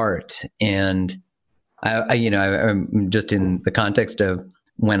heart. And I'm just in the context of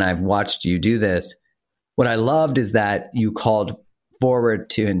when I've watched you do this, what I loved is that you called forward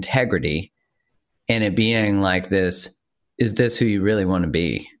to integrity and it being like this, is this who you really want to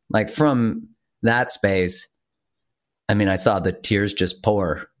be? Like, from that space, I saw the tears just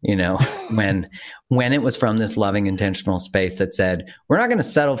pour, when it was from this loving, intentional space that said, we're not going to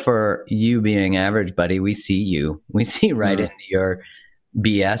settle for you being average, buddy. We see you. We see right into your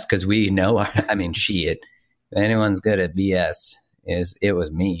BS, because we know, shit. If anyone's good at BS, it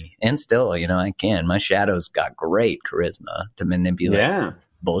was me. And still, I can. My shadow's got great charisma to manipulate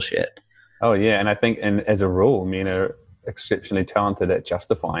bullshit. Oh, yeah. And I think, and as a rule, men are exceptionally talented at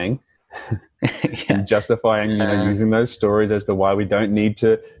justifying. And justifying, using those stories as to why we don't need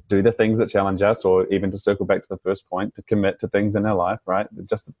to do the things that challenge us, or even to circle back to the first point, to commit to things in our life, right? The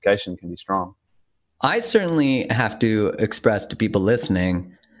justification can be strong. I certainly have to express to people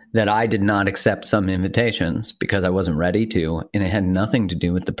listening that I did not accept some invitations because I wasn't ready to, and it had nothing to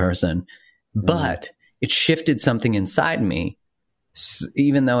do with the person, but it shifted something inside me,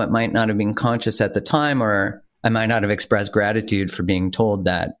 even though it might not have been conscious at the time, or I might not have expressed gratitude for being told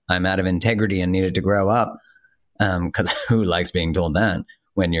that I'm out of integrity and needed to grow up. Because who likes being told that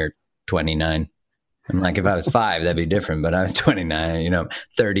when you're 29? I'm like, if I was 5, that'd be different. But I was 29,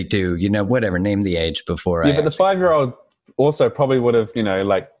 32, whatever, name the age before. Yeah, but the 5-year-old also probably would have,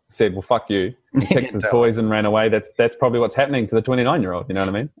 said, well, fuck you, and kicked the toys and ran away. That's probably what's happening to the 29-year-old. You know what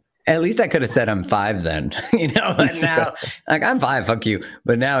I mean? At least I could have said I'm 5 then, but now, like, I'm 5, fuck you.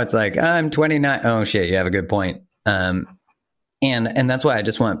 But now it's like, I'm 29. Oh shit, you have a good point. And that's why I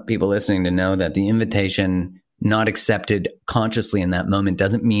just want people listening to know that the invitation not accepted consciously in that moment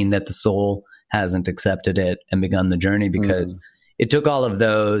doesn't mean that the soul hasn't accepted it and begun the journey, because it took all of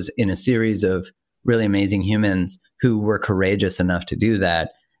those in a series of really amazing humans who were courageous enough to do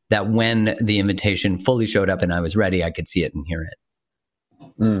that when the invitation fully showed up and I was ready, I could see it and hear it.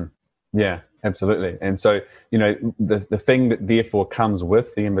 Yeah, absolutely. And so, the thing that therefore comes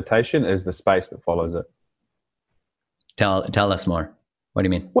with the invitation is the space that follows it. Tell us more. What do you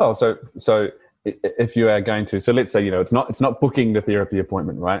mean? Well, so if you are going to, so let's say, it's not booking the therapy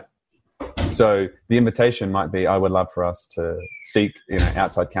appointment, right? So the invitation might be, I would love for us to seek,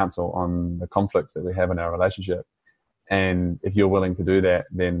 outside counsel on the conflicts that we have in our relationship. And if you're willing to do that,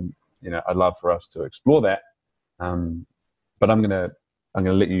 then, I'd love for us to explore that. But I'm going to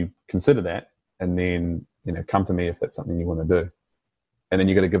let you consider that, and then, come to me if that's something you want to do. And then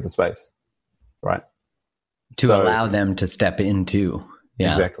you got to give the space, right? To allow them to step into.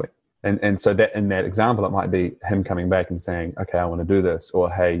 Yeah. Exactly. And so that in that example, it might be him coming back and saying, okay, I want to do this,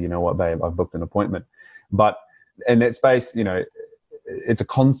 or, hey, you know what, babe, I've booked an appointment. But in that space, it's a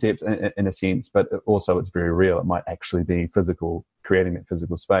concept in a sense, but also it's very real. It might actually be physical, creating that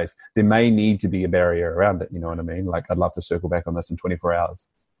physical space. There may need to be a barrier around it. You know what I mean? Like, I'd love to circle back on this in 24 hours.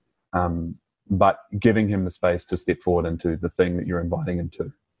 But giving him the space to step forward into the thing that you're inviting him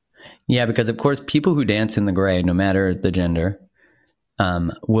to. Yeah, because of course, people who dance in the gray, no matter the gender,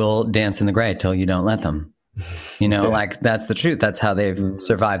 will dance in the gray till you don't let them. Like, that's the truth. That's how they've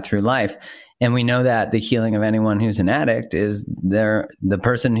survived through life. And we know that the healing of anyone who's an addict is the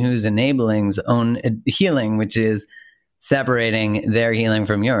person who's enabling's own healing, which is separating their healing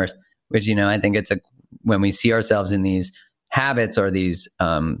from yours, which, I think when we see ourselves in these habits or these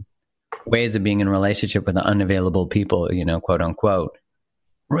ways of being in relationship with unavailable people, quote unquote,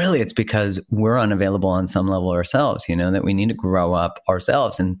 really it's because we're unavailable on some level ourselves, that we need to grow up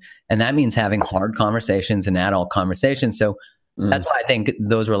ourselves. And that means having hard conversations and adult conversations. So that's why I think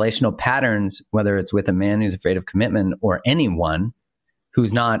those relational patterns, whether it's with a man who's afraid of commitment or anyone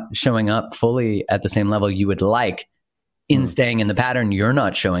who's not showing up fully at the same level you would like, in staying in the pattern, you're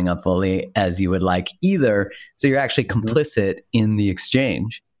not showing up fully as you would like either. So you're actually complicit in the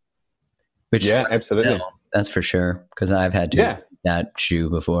exchange. Which absolutely. That's for sure. Because I've had to that shoe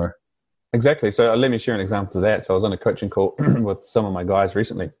before. Exactly. So let me share an example of that. So I was on a coaching call with some of my guys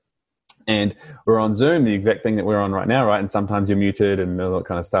recently. And we're on Zoom, the exact thing that we're on right now, right? And sometimes you're muted and all that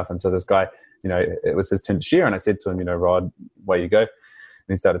kind of stuff. And so this guy, it was his turn to share. And I said to him, Rod, away you go. And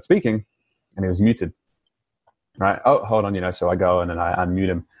he started speaking and he was muted. Right? Oh, hold on, so I go in and I unmute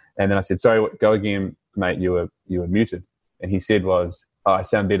him. And then I said, sorry, go again, mate, you were muted. And he said I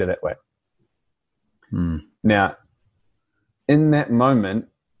sound better that way. Now, in that moment,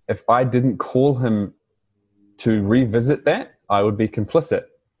 if I didn't call him to revisit that, I would be complicit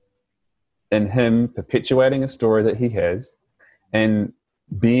in him perpetuating a story that he has and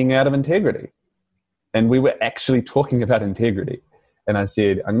being out of integrity. And we were actually talking about integrity. And I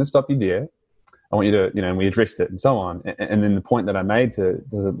said, I'm going to stop you there. I want you to, and we addressed it and so on. And then the point that I made to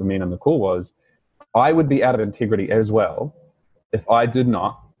the men on the call was, I would be out of integrity as well if I did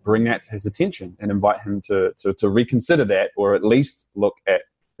not bring that to his attention and invite him to reconsider that, or at least look at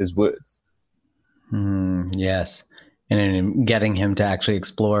his words. Yes. And in getting him to actually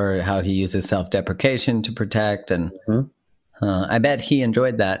explore how he uses self-deprecation to protect. And I bet he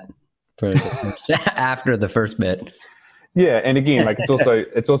enjoyed that after the first bit. Yeah, and again, like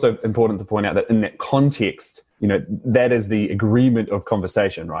it's also important to point out that in that context, that is the agreement of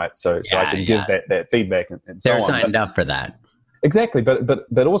conversation, right? So I can give that feedback and so on. They're signed up for that. Exactly,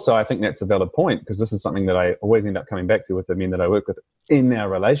 but also I think that's a valid point, because this is something that I always end up coming back to with the men that I work with in our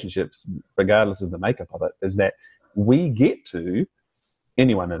relationships, regardless of the makeup of it, is that we get to,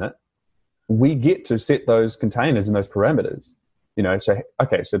 anyone in it, we get to set those containers and those parameters.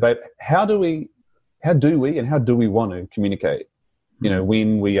 So babe, how do we and how do we want to communicate,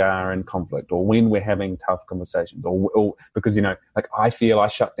 when we are in conflict or when we're having tough conversations or because, like I feel I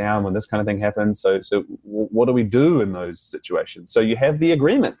shut down when this kind of thing happens. So what do we do in those situations? So you have the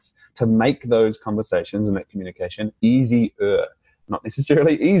agreements to make those conversations and that communication easier, not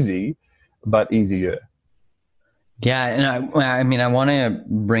necessarily easy, but easier. Yeah. And I want to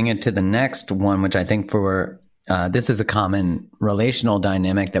bring it to the next one, which I think this is a common relational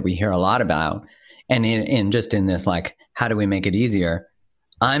dynamic that we hear a lot about. And in this, like, how do we make it easier?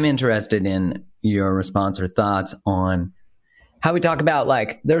 I'm interested in your response or thoughts on how we talk about,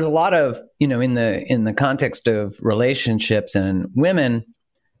 like, there's a lot of, in the context of relationships and women,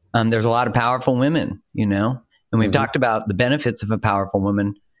 there's a lot of powerful women, and we've talked about the benefits of a powerful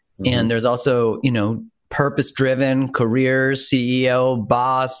woman. And there's also, purpose-driven careers, CEO,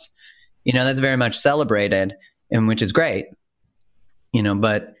 boss, that's very much celebrated, and which is great,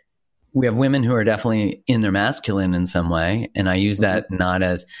 but we have women who are definitely in their masculine in some way. And I use that not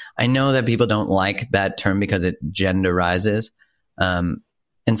as, I know that people don't like that term because it genderizes. And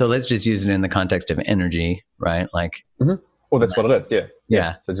so let's just use it in the context of energy, right? Like, well, that's what it is. Yeah.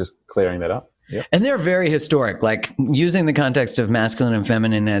 Yeah. So just clearing that up. Yeah. And they're very historic, like using the context of masculine and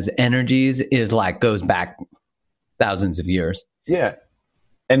feminine as energies is like, goes back thousands of years. Yeah.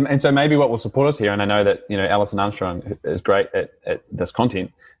 And so maybe what will support us here, and I know that, Alison Armstrong is great at this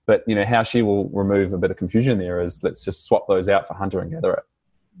content, but, how she will remove a bit of confusion there is, let's just swap those out for hunter and gatherer.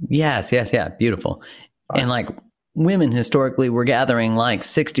 Yes. Yeah. Beautiful. Right. And like, women historically were gathering like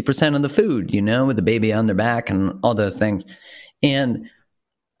 60% of the food, with the baby on their back and all those things. And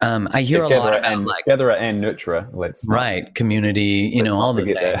I hear a lot about gatherer and nurturer. Right, community, all the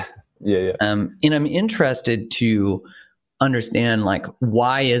things. That. Yeah. And I'm interested to understand, like,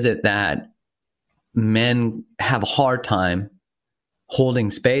 why is it that men have a hard time holding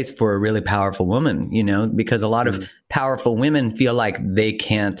space for a really powerful woman? Because a lot of powerful women feel like they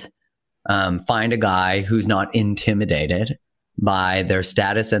can't find a guy who's not intimidated by their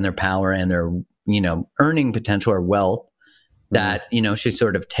status and their power and their, earning potential or wealth, that, she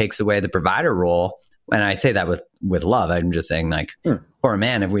sort of takes away the provider role. And I say that with love. I'm just saying, like, for a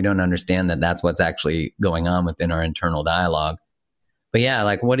man, if we don't understand that that's what's actually going on within our internal dialogue. But yeah,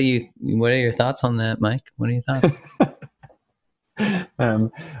 like, what are your thoughts on that, Mike? What are your thoughts? I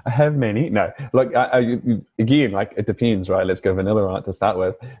have many. No, look, again, like, it depends, right? Let's go vanilla on it to start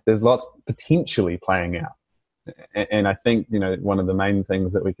with. There's lots potentially playing out. And I think, one of the main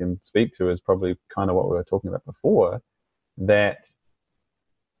things that we can speak to is probably kind of what we were talking about before, that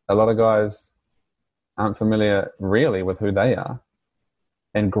a lot of guys aren't familiar really with who they are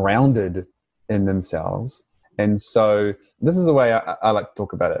and grounded in themselves. And so this is the way I like to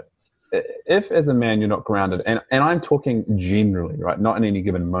talk about it. If as a man you're not grounded, and I'm talking generally, right, not in any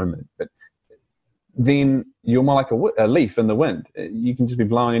given moment, but then you're more like a leaf in the wind. You can just be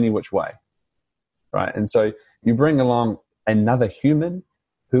blown any which way, right? And so you bring along another human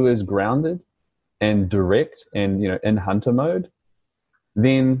who is grounded and direct and, in hunter mode,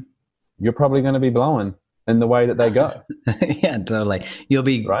 then you're probably going to be blowing in the way that they go. Yeah, totally. You'll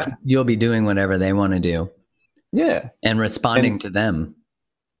be doing whatever they want to do. Yeah. And responding to them.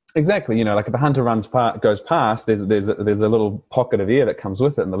 Exactly. Like, if a hunter goes past, there's a little pocket of air that comes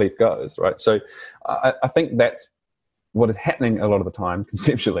with it and the leaf goes, right? So I think that's what is happening a lot of the time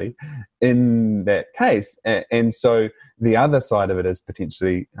conceptually in that case. And so the other side of it is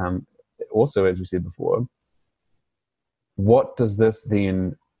potentially also, as we said before, what does this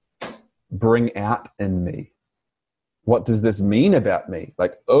then bring out in me? What does this mean about me?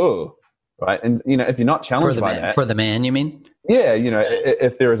 Like, right? And, if you're not challenged by that. For the man, you mean? Yeah,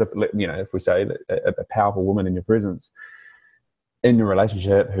 if there is if we say that a powerful woman in your presence, in your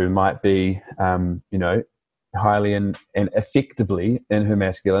relationship, who might be, highly and effectively in her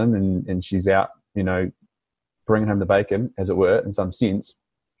masculine, and she's out, bringing home the bacon, as it were, in some sense.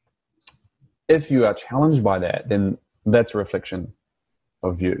 If you are challenged by that, then that's a reflection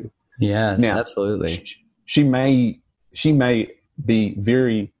of you. Yes, now, absolutely. She may be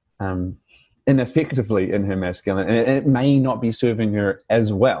very ineffectively in her masculine, and it may not be serving her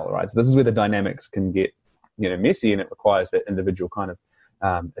as well, right? So this is where the dynamics can get, messy, and it requires that individual kind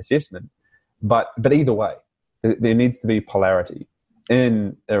of assessment. But either way, there needs to be polarity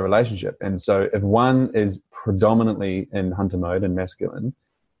in a relationship. And so if one is predominantly in hunter mode and masculine,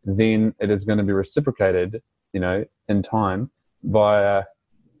 then it is going to be reciprocated, in time via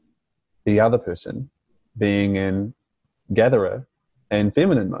the other person being in gatherer and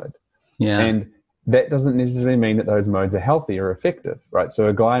feminine mode. Yeah. And that doesn't necessarily mean that those modes are healthy or effective, right? So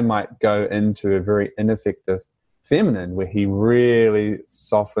a guy might go into a very ineffective feminine where he really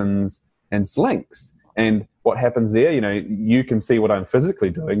softens and slinks. And what happens there, you can see what I'm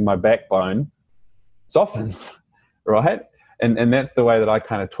physically doing. My backbone softens, right? And that's the way that I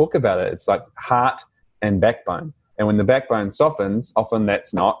kind of talk about it. It's like heart and backbone. And when the backbone softens, often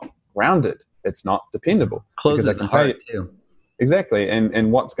that's not grounded. It's not dependable. Closes the heart too. Exactly.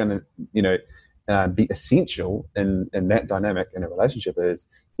 And what's going to, be essential in that dynamic in a relationship is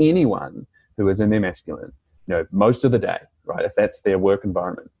anyone who is in their masculine, most of the day, right? If that's their work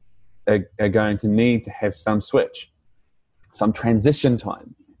environment, are going to need to have some switch, some transition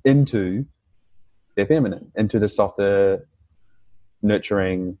time into their feminine, into the softer,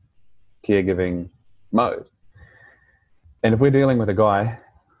 nurturing, caregiving mode. And if we're dealing with a guy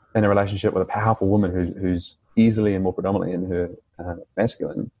in a relationship with a powerful woman who's easily and more predominantly in her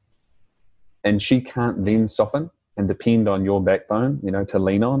masculine, and she can't then soften and depend on your backbone, to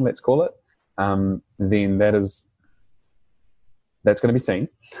lean on, let's call it, then that's going to be seen,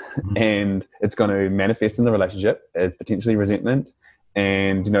 and it's going to manifest in the relationship as potentially resentment.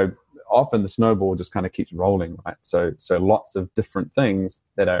 And, often the snowball just kind of keeps rolling, right? So lots of different things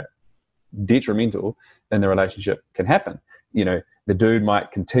that are detrimental in the relationship can happen. The dude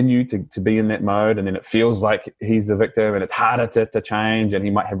might continue to be in that mode, and then it feels like he's a victim, and it's harder to change, and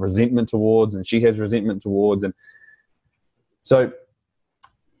he might have resentment towards, and she has resentment towards. And so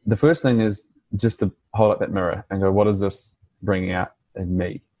the first thing is just to hold up that mirror and go, what is this bringing out in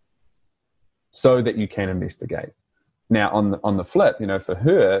me? So that you can investigate. Now, on the flip, for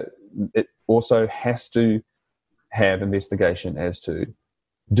her, it also has to have investigation as to,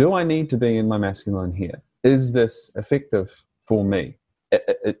 do I need to be in my masculine here? Is this effective for me?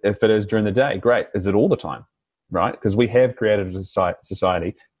 If it is during the day, great. Is it all the time? Right? Because we have created a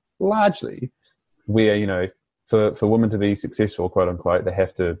society largely where, for women to be successful, quote unquote, they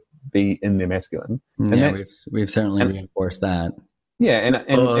have to be in their masculine. And we've certainly reinforced that. Yeah, and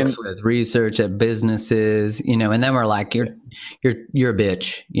books, with research at businesses, and then we're like, you're a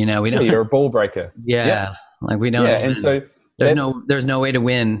bitch, we don't. You're a ball breaker. Yeah, like we don't. Yeah, and so there's no way to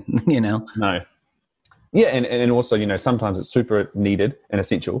win, No. Yeah, and also, sometimes it's super needed and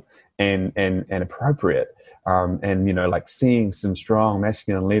essential and appropriate. Like seeing some strong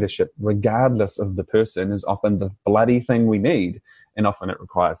masculine leadership, regardless of the person, is often the bloody thing we need, and often it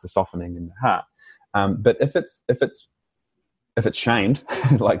requires the softening in the heart. But if it's shamed,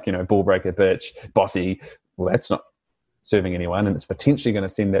 like ball breaker, bitch, bossy, well, that's not serving anyone, and it's potentially going to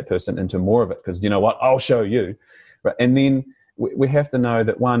send that person into more of it, because you know what, I'll show you, right? And then we have to know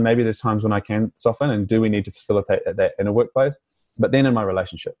that, one, maybe there's times when I can soften, and do we need to facilitate that in a workplace, but then in my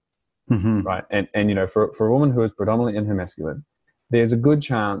relationship. Mm-hmm. Right. And for a woman who is predominantly in her masculine, there's a good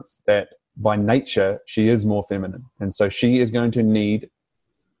chance that by nature she is more feminine. And so she is going to need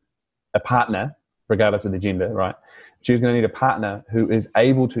a partner, regardless of the gender, right? She's going to need a partner who is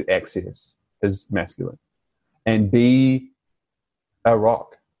able to access his masculine and be a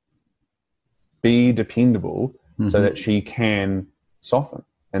rock, be dependable, mm-hmm. so that she can soften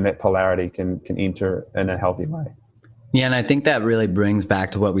and that polarity can enter in a healthy way. Yeah, and I think that really brings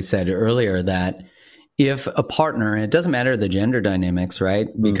back to what we said earlier, that if a partner, and it doesn't matter the gender dynamics, right?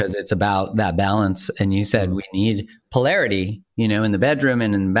 Because it's about that balance. And you said we need polarity, in the bedroom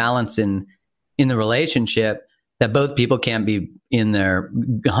and in balance in the relationship, that both people can't be in their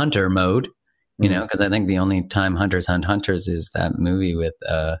hunter mode, because I think the only time hunters hunt hunters is that movie with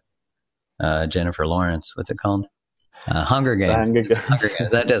Jennifer Lawrence. What's it called? Hunger Games. Hunger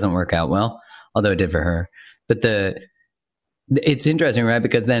Games. That doesn't work out well, although it did for her. But it's interesting, right?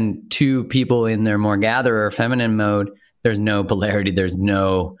 Because then two people in their more gatherer feminine mode, there's no polarity. There's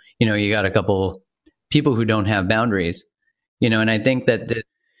no, you got a couple people who don't have boundaries, and I think that,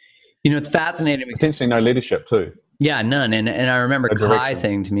 it's fascinating. Potentially no leadership too. Yeah, none. And I remember Kai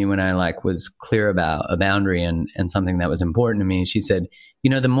saying to me when I was clear about a boundary and something that was important to me, she said,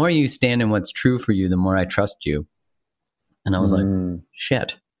 the more you stand in what's true for you, the more I trust you. And I was like,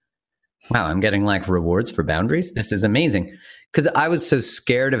 shit. Wow, I'm getting rewards for boundaries. This is amazing. Because I was so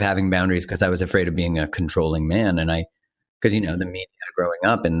scared of having boundaries because I was afraid of being a controlling man. And because the media growing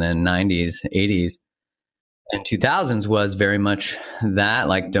up in the 90s, 80s, and 2000s was very much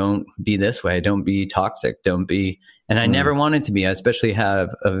that, don't be this way, don't be toxic, don't be. And I never wanted to be. I especially have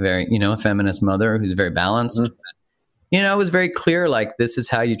a very, a feminist mother who's very balanced. It was very clear, this is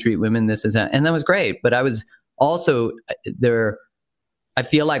how you treat women, this is how, and that was great. But I was also there. I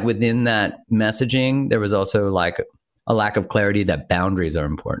feel like within that messaging, there was also a lack of clarity that boundaries are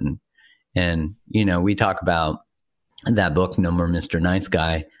important. And, we talk about that book, No More Mr. Nice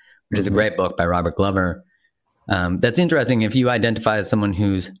Guy, which is a great book by Robert Glover. That's interesting. If you identify as someone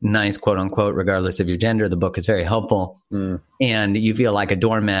who's nice, quote unquote, regardless of your gender, the book is very helpful. And you feel like a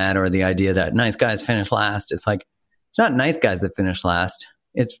doormat, or the idea that nice guys finish last. It's it's not nice guys that finish last.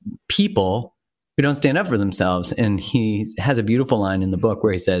 It's people who don't stand up for themselves. And he has a beautiful line in the book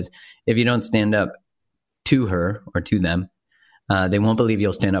where he says, if you don't stand up to her or to them, they won't believe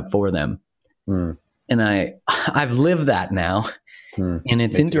you'll stand up for them. And I've lived that now. And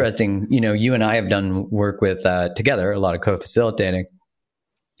it's interesting, you and I have done work with together, a lot of co-facilitating.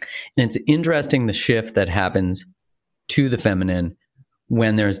 And it's interesting the shift that happens to the feminine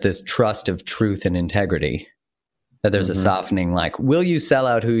when there's this trust of truth and integrity, that there's a softening, will you sell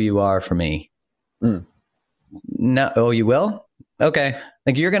out who you are for me? No. Oh, you will? Okay.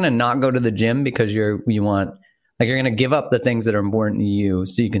 You're going to not go to the gym because you want, you're going to give up the things that are important to you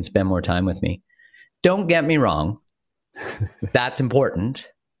so you can spend more time with me. Don't get me wrong. That's important,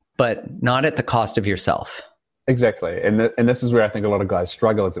 but not at the cost of yourself. Exactly. And this is where I think a lot of guys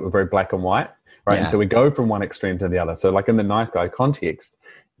struggle, is that we're very black and white, right? Yeah. And so we go from one extreme to the other. So in the nice guy context,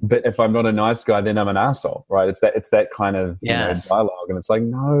 but if I'm not a nice guy, then I'm an asshole, right? It's that kind of dialogue. And it's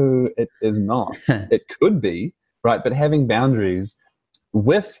no, it is not. It could be, right? But having boundaries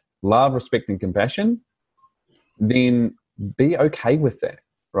with love, respect, and compassion, then be okay with that,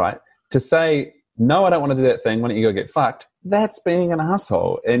 right? To say, no, I don't want to do that thing, why don't you go get fucked? That's being an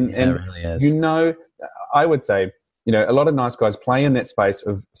asshole. And it really is. I would say, a lot of nice guys play in that space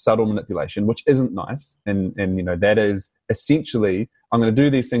of subtle manipulation, which isn't nice. And that is essentially, I'm going to do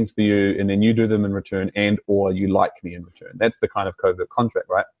these things for you, and then you do them in return, and or you like me in return. That's the kind of covert contract,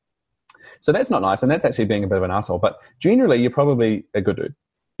 right? So that's not nice. And that's actually being a bit of an asshole. But generally, you're probably a good dude.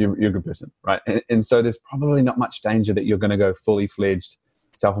 You're a good person, right? And so there's probably not much danger that you're going to go fully fledged,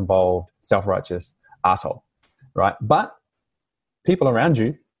 self-involved, self-righteous asshole, right? But people around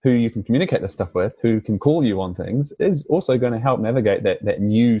you who you can communicate this stuff with, who can call you on things, is also going to help navigate that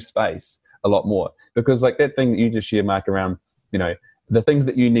new space a lot more. Because like that thing that you just shared, Mark, around, the things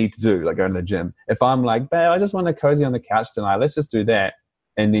that you need to do, like going to the gym. If I'm like, babe, I just want to cozy on the couch tonight, let's just do that.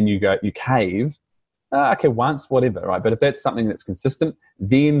 And then you cave, okay, once, whatever, right? But if that's something that's consistent,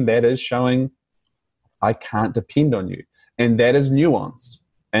 then that is showing I can't depend on you. And that is nuanced.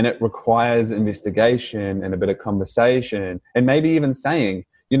 And it requires investigation and a bit of conversation, and maybe even saying,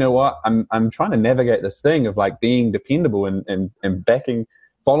 you know what, I'm trying to navigate this thing of like being dependable and backing,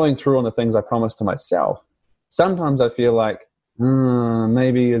 following through on the things I promised to myself. Sometimes I feel like,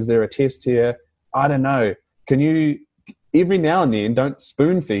 maybe is there a test here? I don't know. Can you, every now and then, don't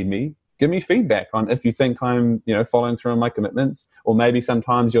spoon feed me. Give me feedback on if you think I'm, following through on my commitments, or maybe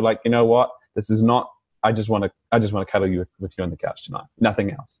sometimes you're like, you know what, this is not, I just want to cuddle you with you on the couch tonight,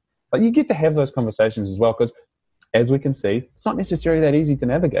 nothing else. But you get to have those conversations as well, because as we can see, it's not necessarily that easy to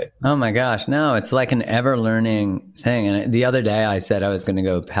navigate. Oh my gosh, no, it's like an ever-learning thing. And the other day I said I was going to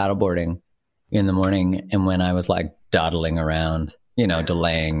go paddleboarding in the morning, and when I was like dawdling around,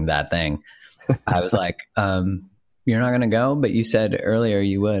 delaying that thing, I was like, you're not going to go, but you said earlier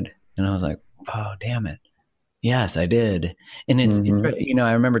you would. And I was like, oh, damn it. Yes, I did. And it's,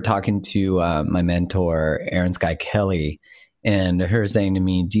 I remember talking to my mentor, Erin Sky Kelly, and her saying to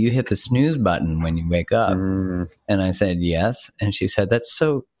me, do you hit the snooze button when you wake up? And I said, yes. And she said, that's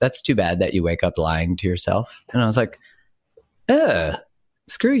too bad that you wake up lying to yourself. And I was like,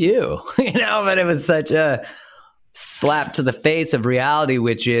 screw you. But it was such a slap to the face of reality,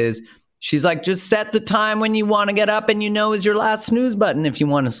 which is, she's like, just set the time when you want to get up and is your last snooze button if you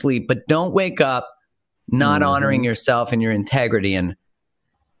want to sleep, but don't wake up not honoring yourself and your integrity. And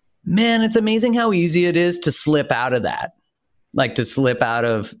man, it's amazing how easy it is to slip out of that. Like to slip out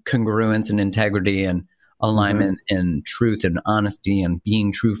of congruence and integrity and alignment and truth and honesty and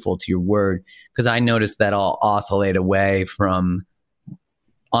being truthful to your word. Because I noticed that I'll oscillate away from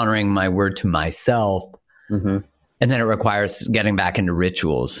honoring my word to myself. And then it requires getting back into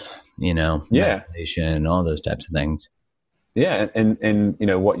rituals, meditation, all those types of things. Yeah. And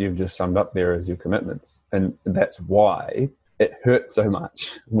what you've just summed up there is your commitments. And that's why it hurt so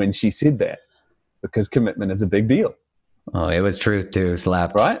much when she said that, because commitment is a big deal. Oh, it was truth too,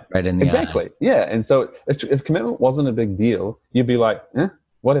 slapped right in the exactly. eye. Yeah. And so if commitment wasn't a big deal, you'd be like,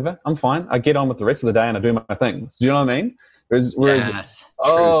 whatever, I'm fine. I get on with the rest of the day and I do my things. Do you know what I mean? Whereas yes,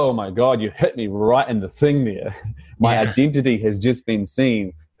 oh my God, you hit me right in the thing there. My identity has just been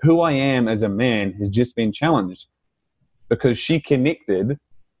seen. Who I am as a man has just been challenged, because she connected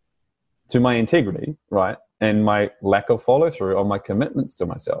to my integrity, right? And my lack of follow through on my commitments to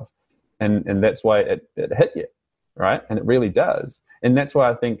myself. And that's why it hit you. Right. And it really does. And that's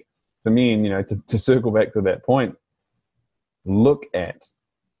why I think for me, and, to circle back to that point, look at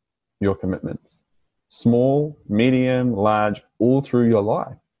your commitments, small, medium, large, all through your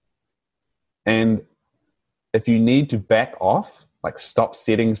life. And if you need to back off, like stop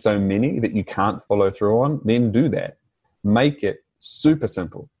setting so many that you can't follow through on, then do that. Make it super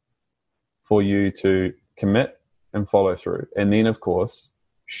simple for you to commit and follow through. And then, of course,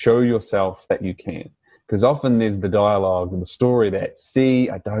 show yourself that you can. Because often there's the dialogue and the story that, see,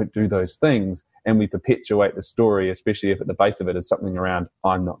 I don't do those things. And we perpetuate the story, especially if at the base of it is something around,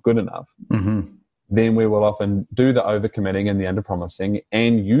 I'm not good enough. Then we will often do the overcommitting and the underpromising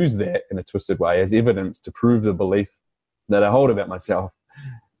and use that in a twisted way as evidence to prove the belief that I hold about myself,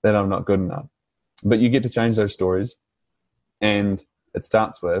 that I'm not good enough. But you get to change those stories. And it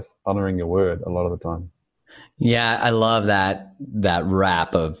starts with honoring your word a lot of the time. Yeah, I love that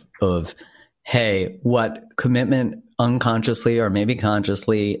wrap of hey, what commitment unconsciously or maybe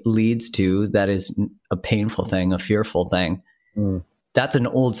consciously leads to, that is a painful thing, a fearful thing. That's an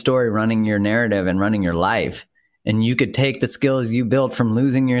old story running your narrative and running your life. And you could take the skills you built from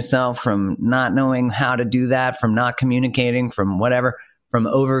losing yourself, from not knowing how to do that, from not communicating, from whatever, from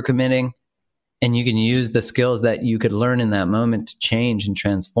overcommitting, and you can use the skills that you could learn in that moment to change and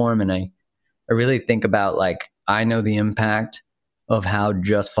transform. And I really think about, like, I know the impact of how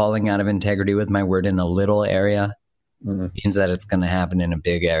just falling out of integrity with my word in a little area means that it's going to happen in a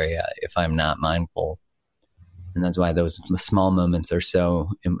big area if I'm not mindful. And that's why those small moments are so,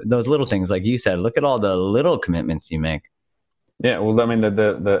 those little things, like you said, look at all the little commitments you make. Yeah, well, I mean,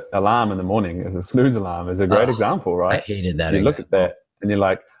 the alarm in the morning, the snooze alarm, is a great example, right? I hated that. You look at that and you're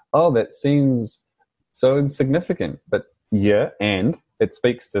like, oh, that seems so insignificant. But yeah, and it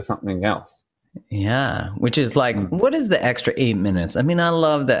speaks to something else. Yeah, which is like, what is the extra 8 minutes? I mean, I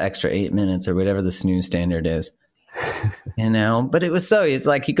love the extra 8 minutes or whatever the snooze standard is, but it's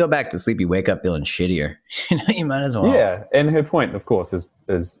like you go back to sleep, you wake up feeling shittier. You might as well. Yeah, and her point, of course, is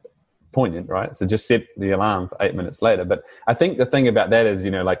poignant, right? So just set the alarm for 8 minutes later. But I think the thing about that is,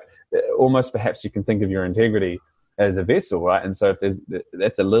 like almost perhaps you can think of your integrity as a vessel, right? And so if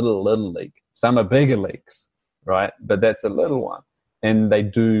that's a little leak. Some are bigger leaks, right? But that's a little one, and they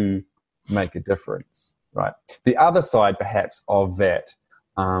do make a difference, right? The other side, perhaps, of that,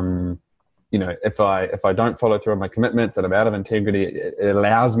 if I don't follow through on my commitments and I'm out of integrity, it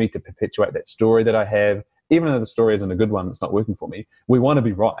allows me to perpetuate that story that I have, even though the story isn't a good one, it's not working for me. We want to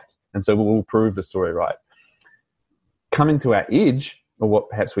be right, and so we'll prove the story right. Coming to our edge, or what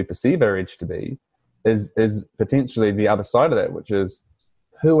perhaps we perceive our edge to be, is potentially the other side of that, which is,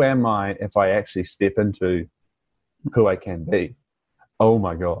 who am I if I actually step into who I can be? Oh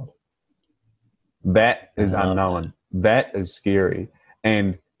my God. That is unknown. That is scary.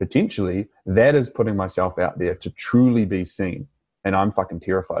 And potentially that is putting myself out there to truly be seen. And I'm fucking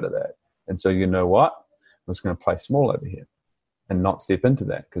terrified of that. And so you know what? I'm just going to play small over here and not step into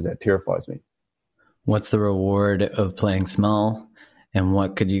that because that terrifies me. What's the reward of playing small? And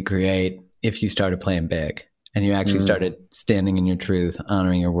what could you create if you started playing big and you actually started standing in your truth,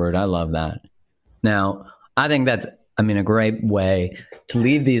 honoring your word? I love that. Now, I think that's, a great way to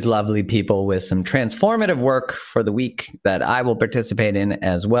leave these lovely people with some transformative work for the week that I will participate in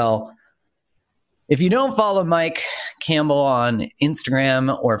as well. If you don't follow Mike Campbell on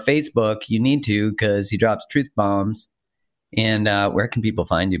Instagram or Facebook, you need to, because he drops truth bombs. And where can people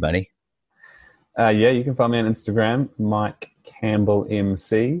find you, buddy? You can find me on Instagram, Mike Campbell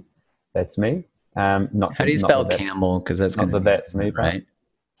MC. That's me. How do you spell Campbell? Because that's not that's me, right?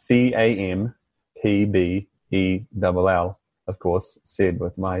 CampBell, of course, said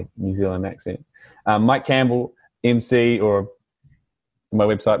with my New Zealand accent. Mike Campbell MC, or my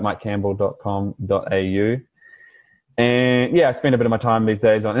website, mikecampbell.com.au. And I spend a bit of my time these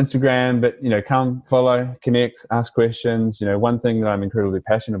days on Instagram, but come follow, connect, ask questions. One thing that I'm incredibly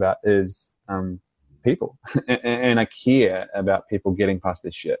passionate about is people, and I care about people getting past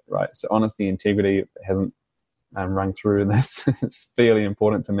this shit, right? So honesty, integrity hasn't rung through in this. It's fairly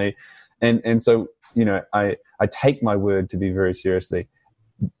important to me, and so I take my word to be very seriously.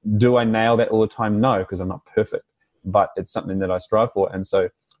 Do I nail that all the time? No, because I'm not perfect, but it's something that I strive for. And so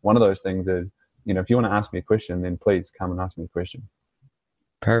one of those things is, if you want to ask me a question, then please come and ask me a question.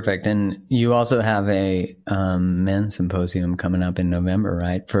 Perfect. And you also have a men's symposium coming up in November,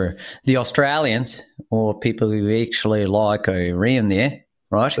 right? For the Australians, or people who actually like a rain there,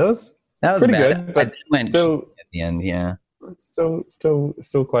 right? That was pretty bad. Good, but still at the end, yeah. Still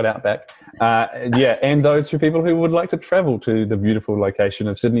quite outback. And those for people who would like to travel to the beautiful location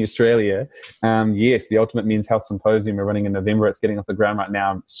of Sydney, Australia. Yes, the Ultimate Men's Health Symposium are running in November. It's getting off the ground right now.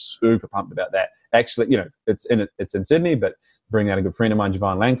 I'm super pumped about that. Actually, it's in Sydney, but bringing out a good friend of mine,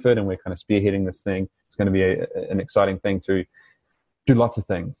 Javon Langford, and we're kind of spearheading this thing. It's going to be an exciting thing to do lots of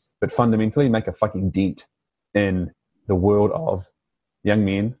things, but fundamentally make a fucking dent in the world of young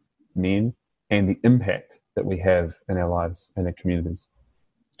men, and the impact that we have in our lives and our communities.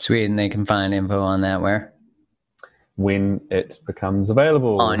 Sweet, and they can find info on that where? When it becomes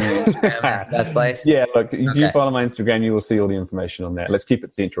available. On your Instagram, that's the best place? Yeah, look, if you follow my Instagram, you will see all the information on that. Let's keep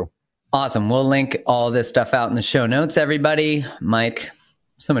it central. Awesome. We'll link all this stuff out in the show notes, everybody. Mike,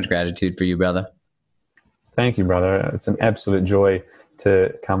 so much gratitude for you, brother. Thank you, brother. It's an absolute joy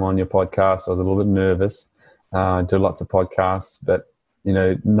to come on your podcast. I was a little bit nervous. I do lots of podcasts, but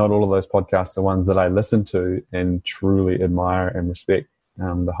not all of those podcasts are ones that I listen to and truly admire and respect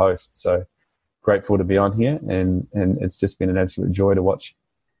the host. So grateful to be on here, and it's just been an absolute joy to watch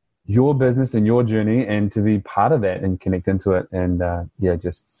your business and your journey and to be part of that and connect into it. And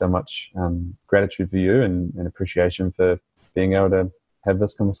just so much gratitude for you and appreciation for being able to have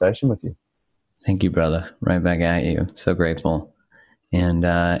this conversation with you. Thank you, brother. Right back at you. So grateful. And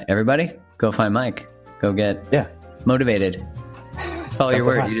everybody, go find Mike. Go get motivated. Follow your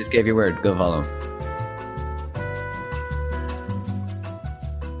word. You just gave your word. Go follow him.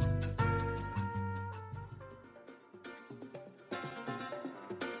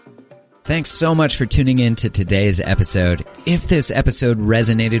 Thanks so much for tuning in to today's episode. If this episode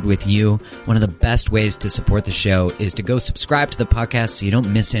resonated with you, one of the best ways to support the show is to go subscribe to the podcast so you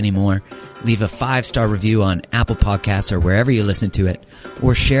don't miss any more. Leave a 5-star review on Apple Podcasts or wherever you listen to it,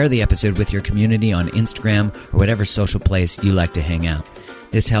 or share the episode with your community on Instagram or whatever social place you like to hang out.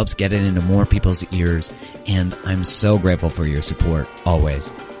 This helps get it into more people's ears, and I'm so grateful for your support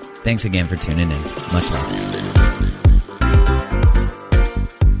always. Thanks again for tuning in. Much love.